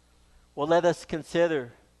 Well, let us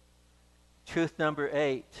consider truth number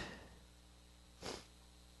 8.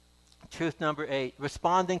 Truth number 8,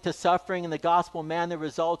 responding to suffering in the gospel manner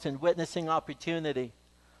results in witnessing opportunity.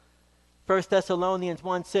 1 Thessalonians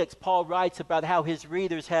 1:6, Paul writes about how his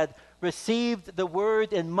readers had received the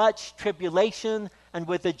word in much tribulation and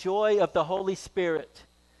with the joy of the Holy Spirit.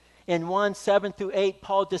 In 1:7-8,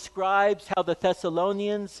 Paul describes how the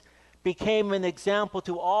Thessalonians became an example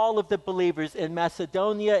to all of the believers in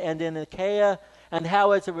Macedonia and in Achaia, and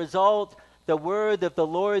how as a result, the word of the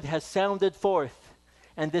Lord has sounded forth.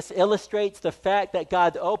 And this illustrates the fact that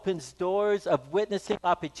God opens doors of witnessing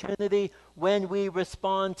opportunity when we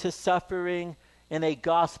respond to suffering in a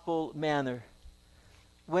gospel manner.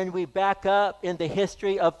 When we back up in the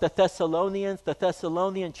history of the Thessalonians, the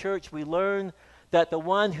Thessalonian church, we learn that the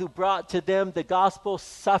one who brought to them the gospel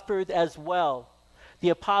suffered as well. The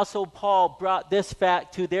Apostle Paul brought this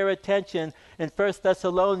fact to their attention in 1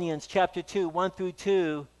 Thessalonians chapter 2,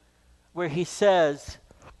 1-2, where he says,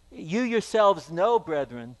 "You yourselves know,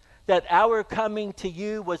 brethren, that our coming to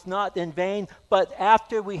you was not in vain, but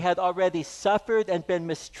after we had already suffered and been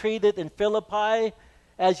mistreated in Philippi,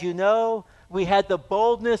 as you know, we had the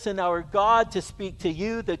boldness in our God to speak to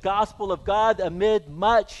you the gospel of God amid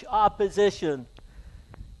much opposition."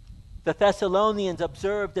 The Thessalonians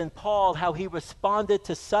observed in Paul how he responded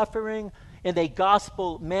to suffering in a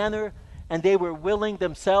gospel manner, and they were willing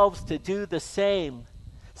themselves to do the same.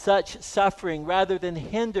 Such suffering, rather than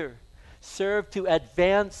hinder, served to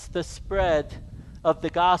advance the spread of the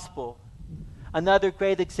gospel. Another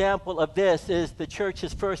great example of this is the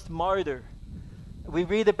church's first martyr. We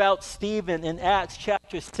read about Stephen in Acts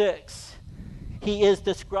chapter 6. He is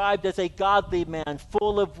described as a godly man,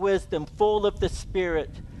 full of wisdom, full of the Spirit.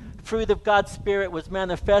 Fruit of God's Spirit was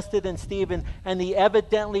manifested in Stephen, and he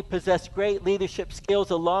evidently possessed great leadership skills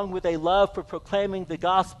along with a love for proclaiming the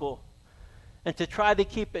gospel. And to try to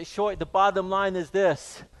keep it short, the bottom line is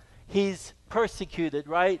this. He's persecuted,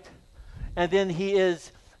 right? And then he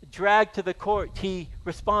is dragged to the court. He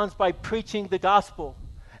responds by preaching the gospel.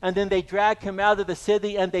 And then they drag him out of the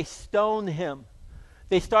city and they stone him.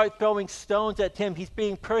 They start throwing stones at him. He's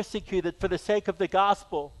being persecuted for the sake of the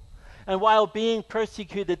gospel. And while being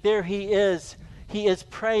persecuted, there he is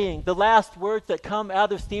praying. The last words that come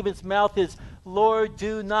out of Stephen's mouth is, "Lord,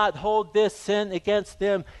 do not hold this sin against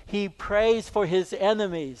them." He prays for his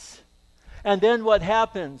enemies. And then what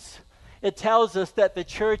happens? It tells us that the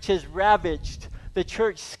church is ravaged. The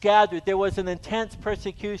church scattered. There was an intense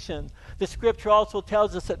persecution. The scripture also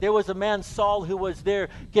tells us that there was a man, Saul, who was there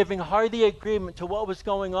giving hearty agreement to what was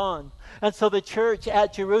going on. And so the church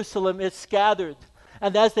at Jerusalem is scattered.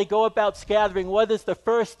 And as they go about scattering, what is the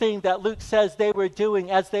first thing that Luke says they were doing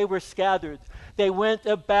as they were scattered? They went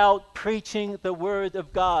about preaching the word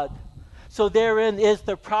of God. So therein is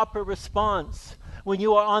the proper response. When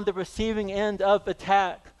you are on the receiving end of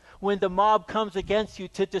attack, when the mob comes against you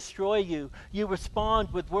to destroy you, you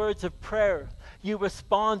respond with words of prayer. You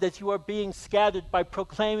respond as you are being scattered by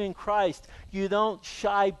proclaiming Christ. You don't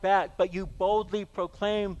shy back, but you boldly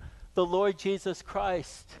proclaim the Lord Jesus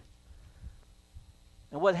Christ.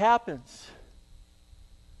 And what happens?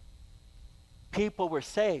 People were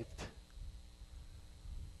saved.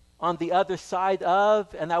 On the other side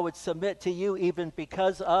of, and I would submit to you, even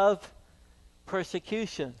because of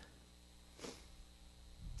persecution.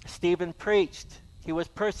 Stephen preached. He was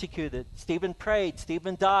persecuted. Stephen prayed.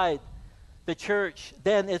 Stephen died. The church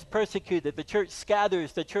then is persecuted. The church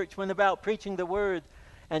scatters. The church went about preaching the word,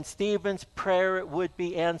 and Stephen's prayer would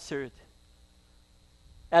be answered.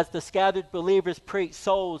 As the scattered believers preached,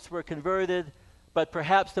 souls were converted, but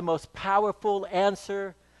perhaps the most powerful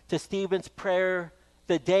answer to Stephen's prayer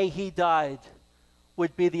the day he died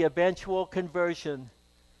would be the eventual conversion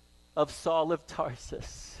of Saul of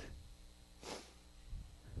Tarsus.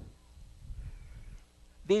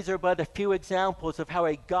 These are but a few examples of how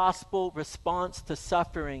a gospel response to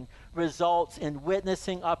suffering results in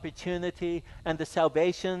witnessing opportunity and the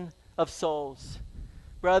salvation of souls.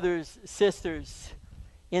 Brothers, sisters,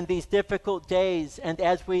 in these difficult days and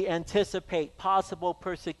as we anticipate possible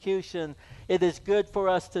persecution, it is good for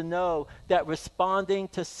us to know that responding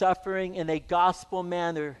to suffering in a gospel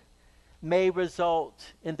manner may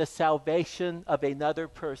result in the salvation of another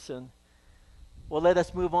person. Well, let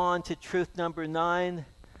us move on to truth number 9.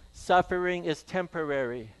 Suffering is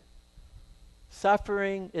temporary.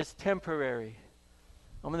 Suffering is temporary.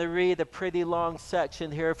 I'm going to read a pretty long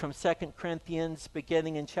section here from 2 Corinthians,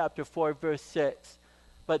 beginning in chapter 4, verse 6.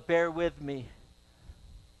 But bear with me.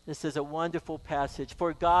 This is a wonderful passage.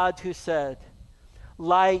 For God, who said,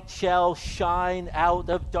 "Light shall shine out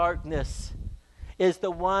of darkness," is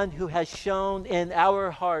the one who has shone in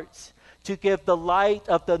our hearts to give the light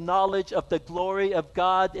of the knowledge of the glory of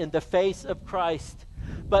God in the face of Christ.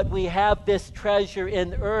 but we have this treasure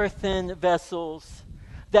in earthen vessels,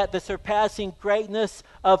 that the surpassing greatness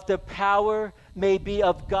of the power may be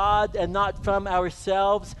of God and not from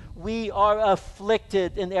ourselves. We are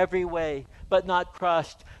afflicted in every way, but not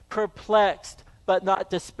crushed, perplexed, but not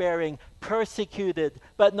despairing, persecuted,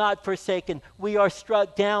 but not forsaken. We are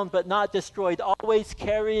struck down, but not destroyed, always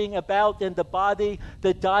carrying about in the body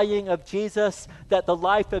the dying of Jesus, that the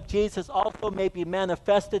life of Jesus also may be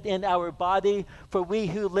manifested in our body. For we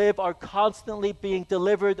who live are constantly being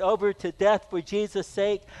delivered over to death for Jesus'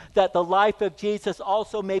 sake, that the life of Jesus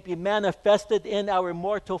also may be manifested in our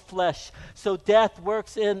mortal flesh. So death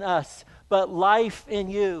works in us, but life in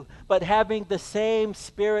you. But having the same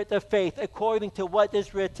spirit of faith, according to what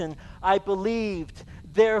is written, I believed,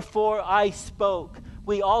 therefore I spoke.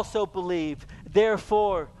 We also believe,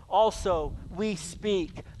 therefore also we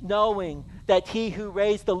speak, knowing that he who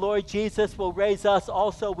raised the Lord Jesus will raise us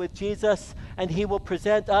also with Jesus, and he will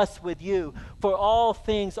present us with you. For all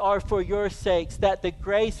things are for your sakes, that the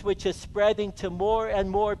grace which is spreading to more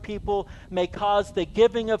and more people may cause the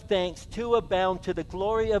giving of thanks to abound to the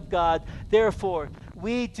glory of God. Therefore,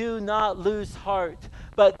 we do not lose heart,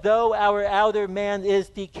 but though our outer man is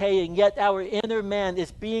decaying, yet our inner man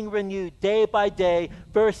is being renewed day by day.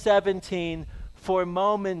 Verse 17, for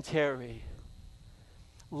momentary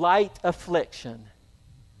light affliction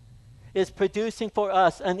is producing for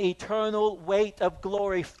us an eternal weight of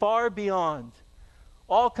glory far beyond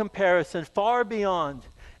all comparison, far beyond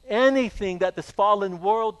anything that this fallen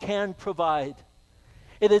world can provide.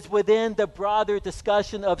 It is within the broader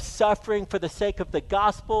discussion of suffering for the sake of the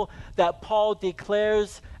gospel that Paul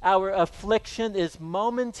declares our affliction is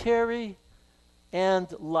momentary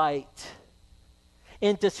and light.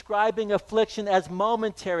 In describing affliction as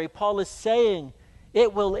momentary, Paul is saying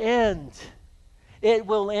it will end. It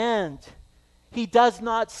will end. He does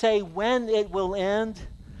not say when it will end.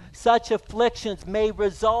 Such afflictions may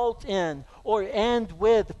result in or end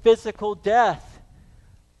with physical death.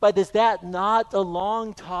 But is that not a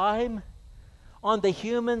long time? On the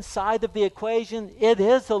human side of the equation, it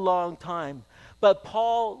is a long time. But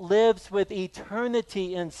Paul lives with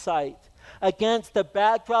eternity in sight. Against the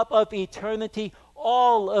backdrop of eternity,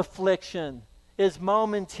 all affliction is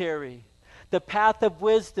momentary. The path of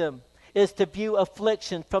wisdom is to view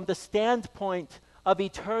affliction from the standpoint of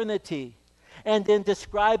eternity. And in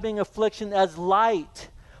describing affliction as light,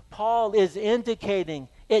 Paul is indicating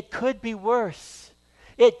it could be worse.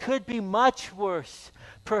 It could be much worse.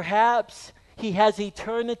 Perhaps he has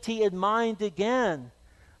eternity in mind again.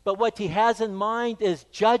 But what he has in mind is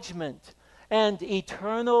judgment and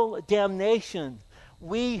eternal damnation.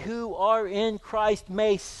 We who are in Christ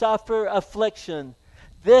may suffer affliction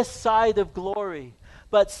this side of glory,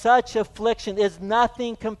 but such affliction is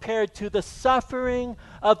nothing compared to the suffering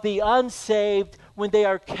of the unsaved when they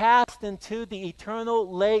are cast into the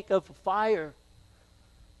eternal lake of fire.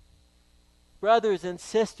 Brothers and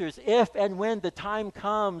sisters, if and when the time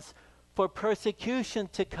comes for persecution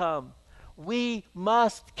to come, we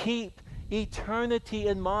must keep eternity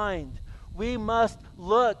in mind. We must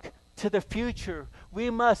look to the future. We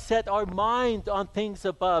must set our mind on things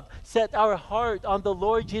above, set our heart on the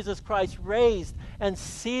Lord Jesus Christ, raised and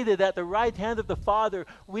seated at the right hand of the Father.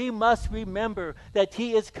 We must remember that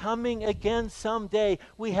he is coming again someday.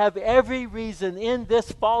 We have every reason in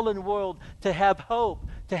this fallen world to have hope,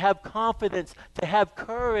 to have confidence, to have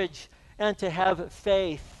courage, and to have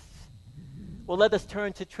faith. Well, let us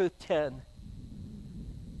turn to truth 10.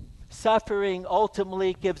 Suffering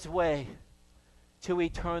ultimately gives way to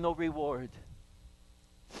eternal reward.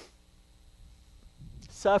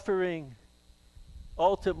 Suffering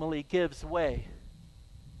ultimately gives way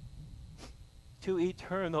to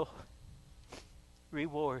eternal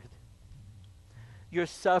reward. Your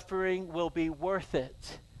suffering will be worth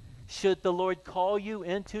it. Should the Lord call you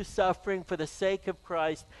into suffering for the sake of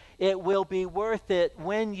Christ, it will be worth it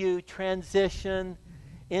when you transition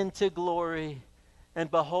into glory and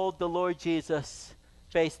behold the Lord Jesus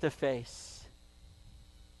face to face.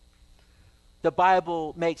 The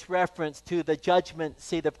Bible makes reference to the judgment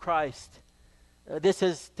seat of Christ. This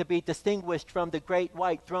is to be distinguished from the great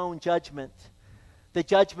white throne judgment. The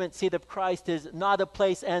judgment seat of Christ is not a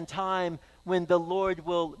place and time when the Lord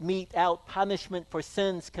will mete out punishment for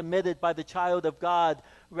sins committed by the child of God.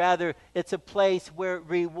 Rather, it's a place where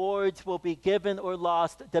rewards will be given or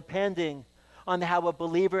lost depending on how a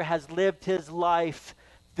believer has lived his life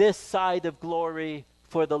this side of glory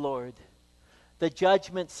for the Lord. The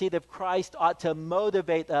judgment seat of Christ ought to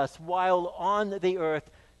motivate us while on the earth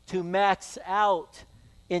to max out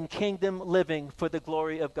in kingdom living for the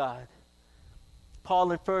glory of God.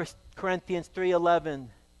 Paul in 1 Corinthians 3:11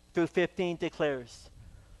 through 15 declares,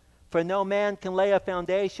 For no man can lay a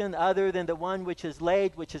foundation other than the one which is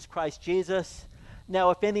laid, which is Christ Jesus.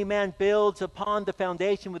 Now if any man builds upon the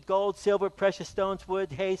foundation with gold, silver, precious stones,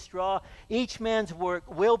 wood, hay, straw, each man's work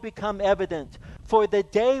will become evident, for the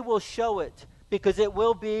day will show it, because it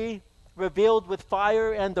will be revealed with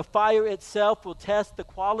fire, and the fire itself will test the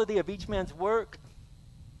quality of each man's work.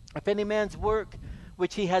 If any man's work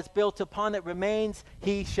which he has built upon it remains,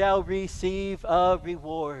 he shall receive a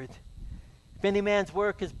reward. If any man's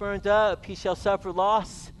work is burned up, he shall suffer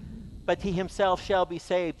loss, but he himself shall be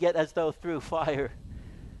saved, yet as though through fire.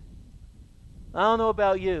 I don't know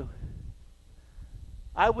about you.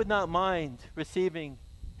 I would not mind receiving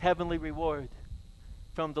heavenly reward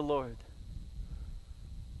from the Lord.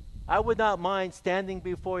 I would not mind standing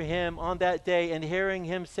before him on that day and hearing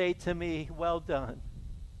him say to me, "Well done,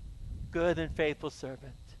 good and faithful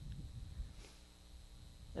servant."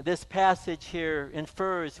 And this passage here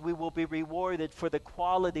infers we will be rewarded for the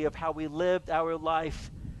quality of how we lived our life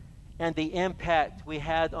and the impact we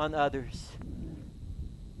had on others.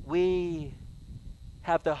 We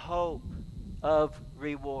have the hope of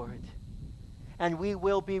reward. And we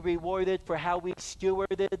will be rewarded for how we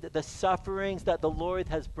stewarded the sufferings that the Lord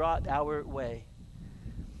has brought our way.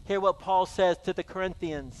 Hear what Paul says to the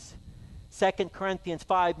Corinthians, 2 Corinthians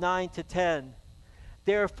 5, 9 to 10.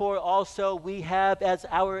 Therefore also we have as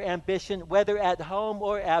our ambition, whether at home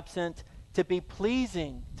or absent, to be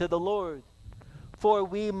pleasing to the Lord. For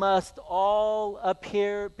we must all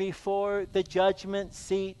appear before the judgment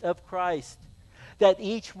seat of Christ, that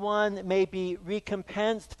each one may be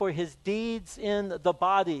recompensed for his deeds in the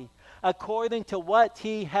body, according to what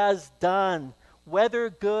he has done, whether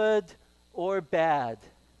good or bad.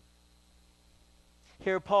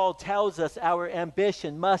 Here Paul tells us our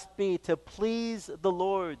ambition must be to please the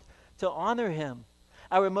Lord, to honor him.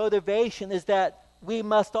 Our motivation is that we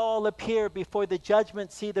must all appear before the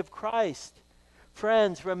judgment seat of Christ.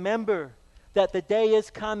 Friends, remember that the day is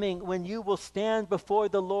coming when you will stand before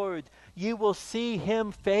the Lord. You will see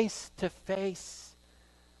him face to face.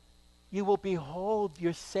 You will behold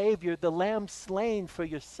your Savior, the Lamb slain for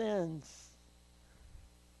your sins.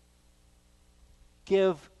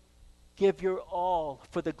 Give your all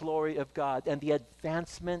for the glory of God and the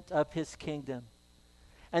advancement of his kingdom.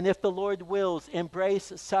 And if the Lord wills,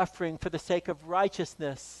 embrace suffering for the sake of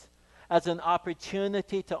righteousness as an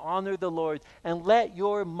opportunity to honor the Lord. And let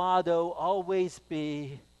your motto always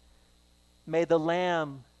be, may the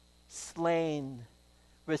Lamb slain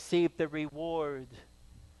receive the reward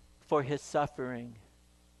for his suffering.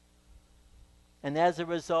 And as a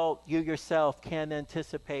result, you yourself can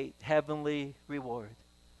anticipate heavenly reward.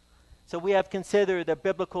 So we have considered a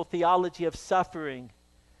biblical theology of suffering,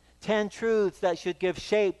 10 truths that should give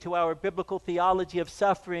shape to our biblical theology of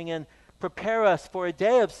suffering and prepare us for a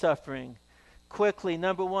day of suffering. Quickly,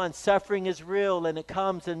 number 1, suffering is real and it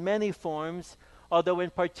comes in many forms, although in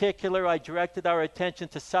particular I directed our attention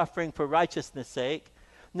to suffering for righteousness' sake.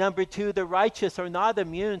 Number 2, the righteous are not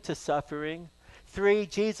immune to suffering. 3,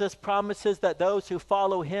 Jesus promises that those who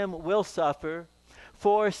follow him will suffer.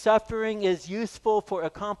 4, suffering is useful for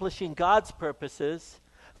accomplishing God's purposes.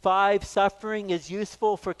 5, suffering is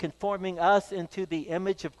useful for conforming us into the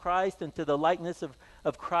image of Christ, into the likeness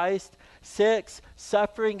of Christ. 6,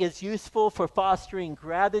 suffering is useful for fostering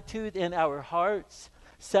gratitude in our hearts.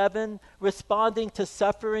 7, responding to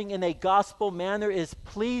suffering in a gospel manner is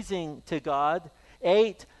pleasing to God.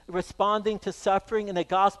 8, responding to suffering in a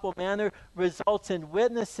gospel manner results in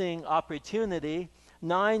witnessing opportunity.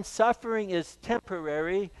 9, suffering is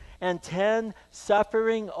temporary. And 10,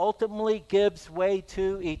 suffering ultimately gives way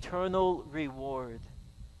to eternal reward.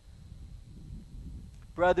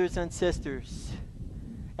 Brothers and sisters,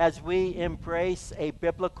 as we embrace a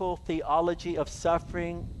biblical theology of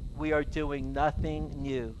suffering, we are doing nothing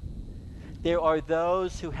new. There are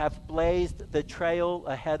those who have blazed the trail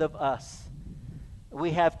ahead of us.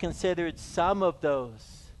 We have considered some of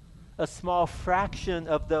those, a small fraction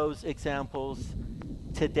of those examples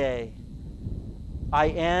today. I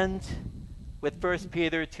end with 1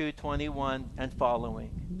 Peter 2:21 and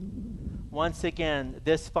following. Once again,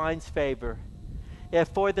 this finds favor. If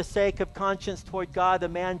for the sake of conscience toward God a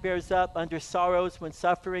man bears up under sorrows when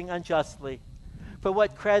suffering unjustly, for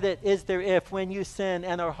what credit is there if when you sin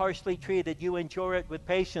and are harshly treated you endure it with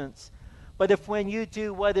patience? But if when you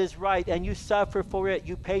do what is right and you suffer for it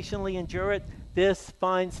you patiently endure it, this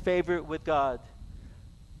finds favor with God.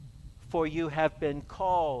 For you have been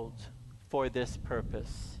called for this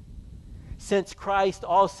purpose. Since Christ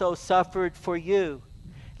also suffered for you,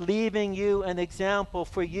 leaving you an example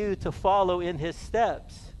for you to follow in his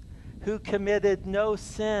steps, who committed no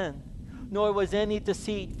sin, nor was any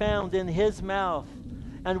deceit found in his mouth.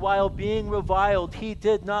 And while being reviled, he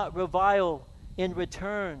did not revile in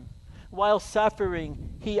return. While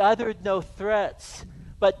suffering, he uttered no threats,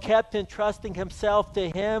 but kept entrusting himself to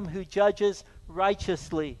him who judges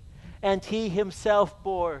righteously. And he himself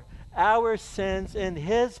bore our sins in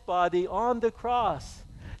his body on the cross,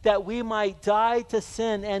 that we might die to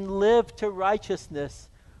sin and live to righteousness.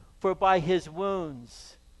 For by his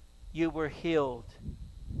wounds you were healed.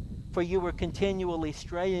 For you were continually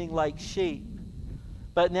straying like sheep,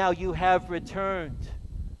 but now you have returned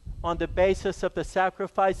on the basis of the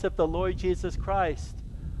sacrifice of the Lord Jesus Christ,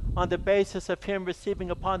 on the basis of him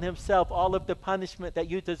receiving upon himself all of the punishment that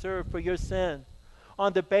you deserve for your sin,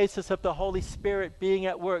 on the basis of the Holy Spirit being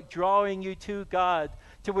at work, drawing you to God,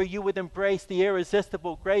 to where you would embrace the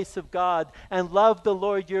irresistible grace of God and love the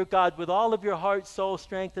Lord your God with all of your heart, soul,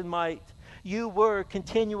 strength, and might. You were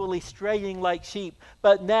continually straying like sheep,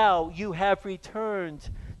 but now you have returned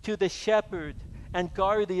to the shepherd and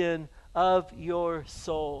guardian of your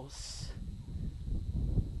souls.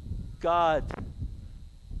 God,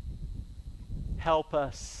 help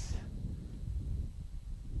us.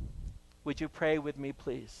 Would you pray with me,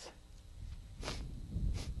 please?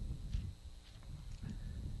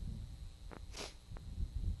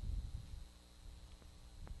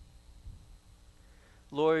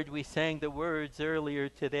 Lord, we sang the words earlier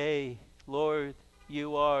today. Lord,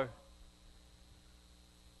 you are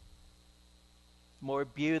more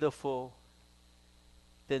beautiful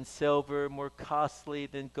than silver, more costly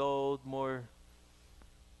than gold, more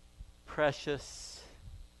precious.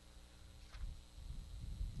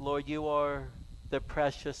 Lord, you are the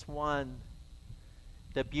precious one,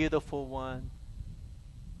 the beautiful one.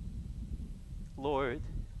 Lord,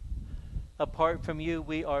 apart from you,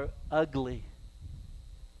 we are ugly.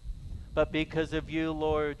 But because of you,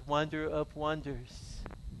 Lord, wonder of wonders,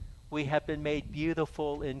 we have been made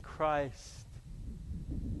beautiful in Christ.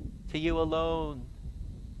 To you alone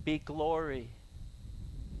be glory.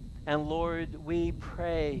 And Lord, we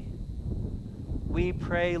pray,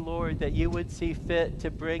 Lord, that you would see fit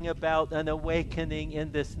to bring about an awakening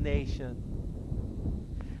in this nation.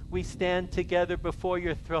 We stand together before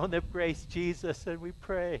your throne of grace, Jesus, and we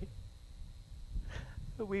pray.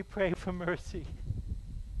 We pray for mercy.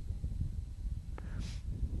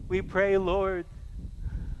 We pray, Lord,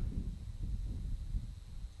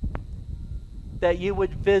 that you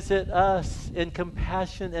would visit us in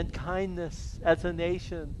compassion and kindness as a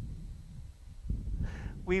nation.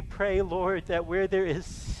 We pray, Lord, that where there is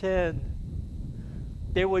sin,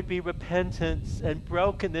 there would be repentance and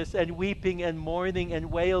brokenness and weeping and mourning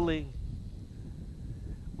and wailing.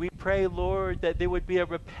 We pray, Lord, that there would be a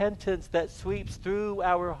repentance that sweeps through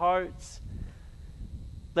our hearts.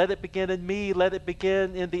 Let it begin in me. Let it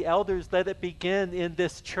begin in the elders. Let it begin in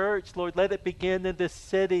this church, Lord. Let it begin in this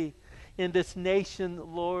city, in this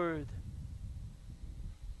nation, Lord.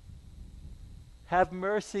 Have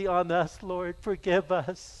mercy on us, Lord. Forgive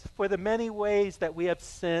us for the many ways that we have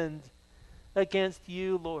sinned against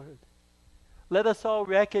you, Lord. Let us all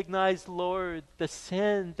recognize, Lord, the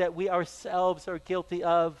sin that we ourselves are guilty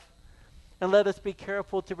of. And let us be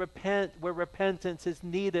careful to repent where repentance is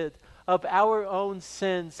needed of our own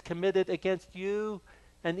sins committed against you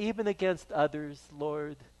and even against others,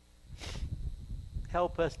 Lord.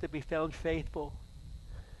 Help us to be found faithful.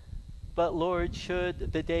 But Lord,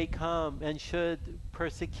 should the day come and should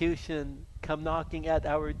persecution come knocking at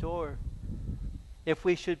our door, if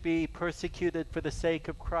we should be persecuted for the sake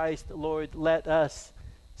of Christ, Lord, let us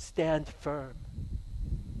stand firm.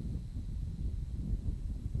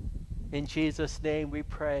 In Jesus' name we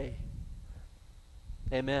pray.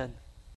 Amen.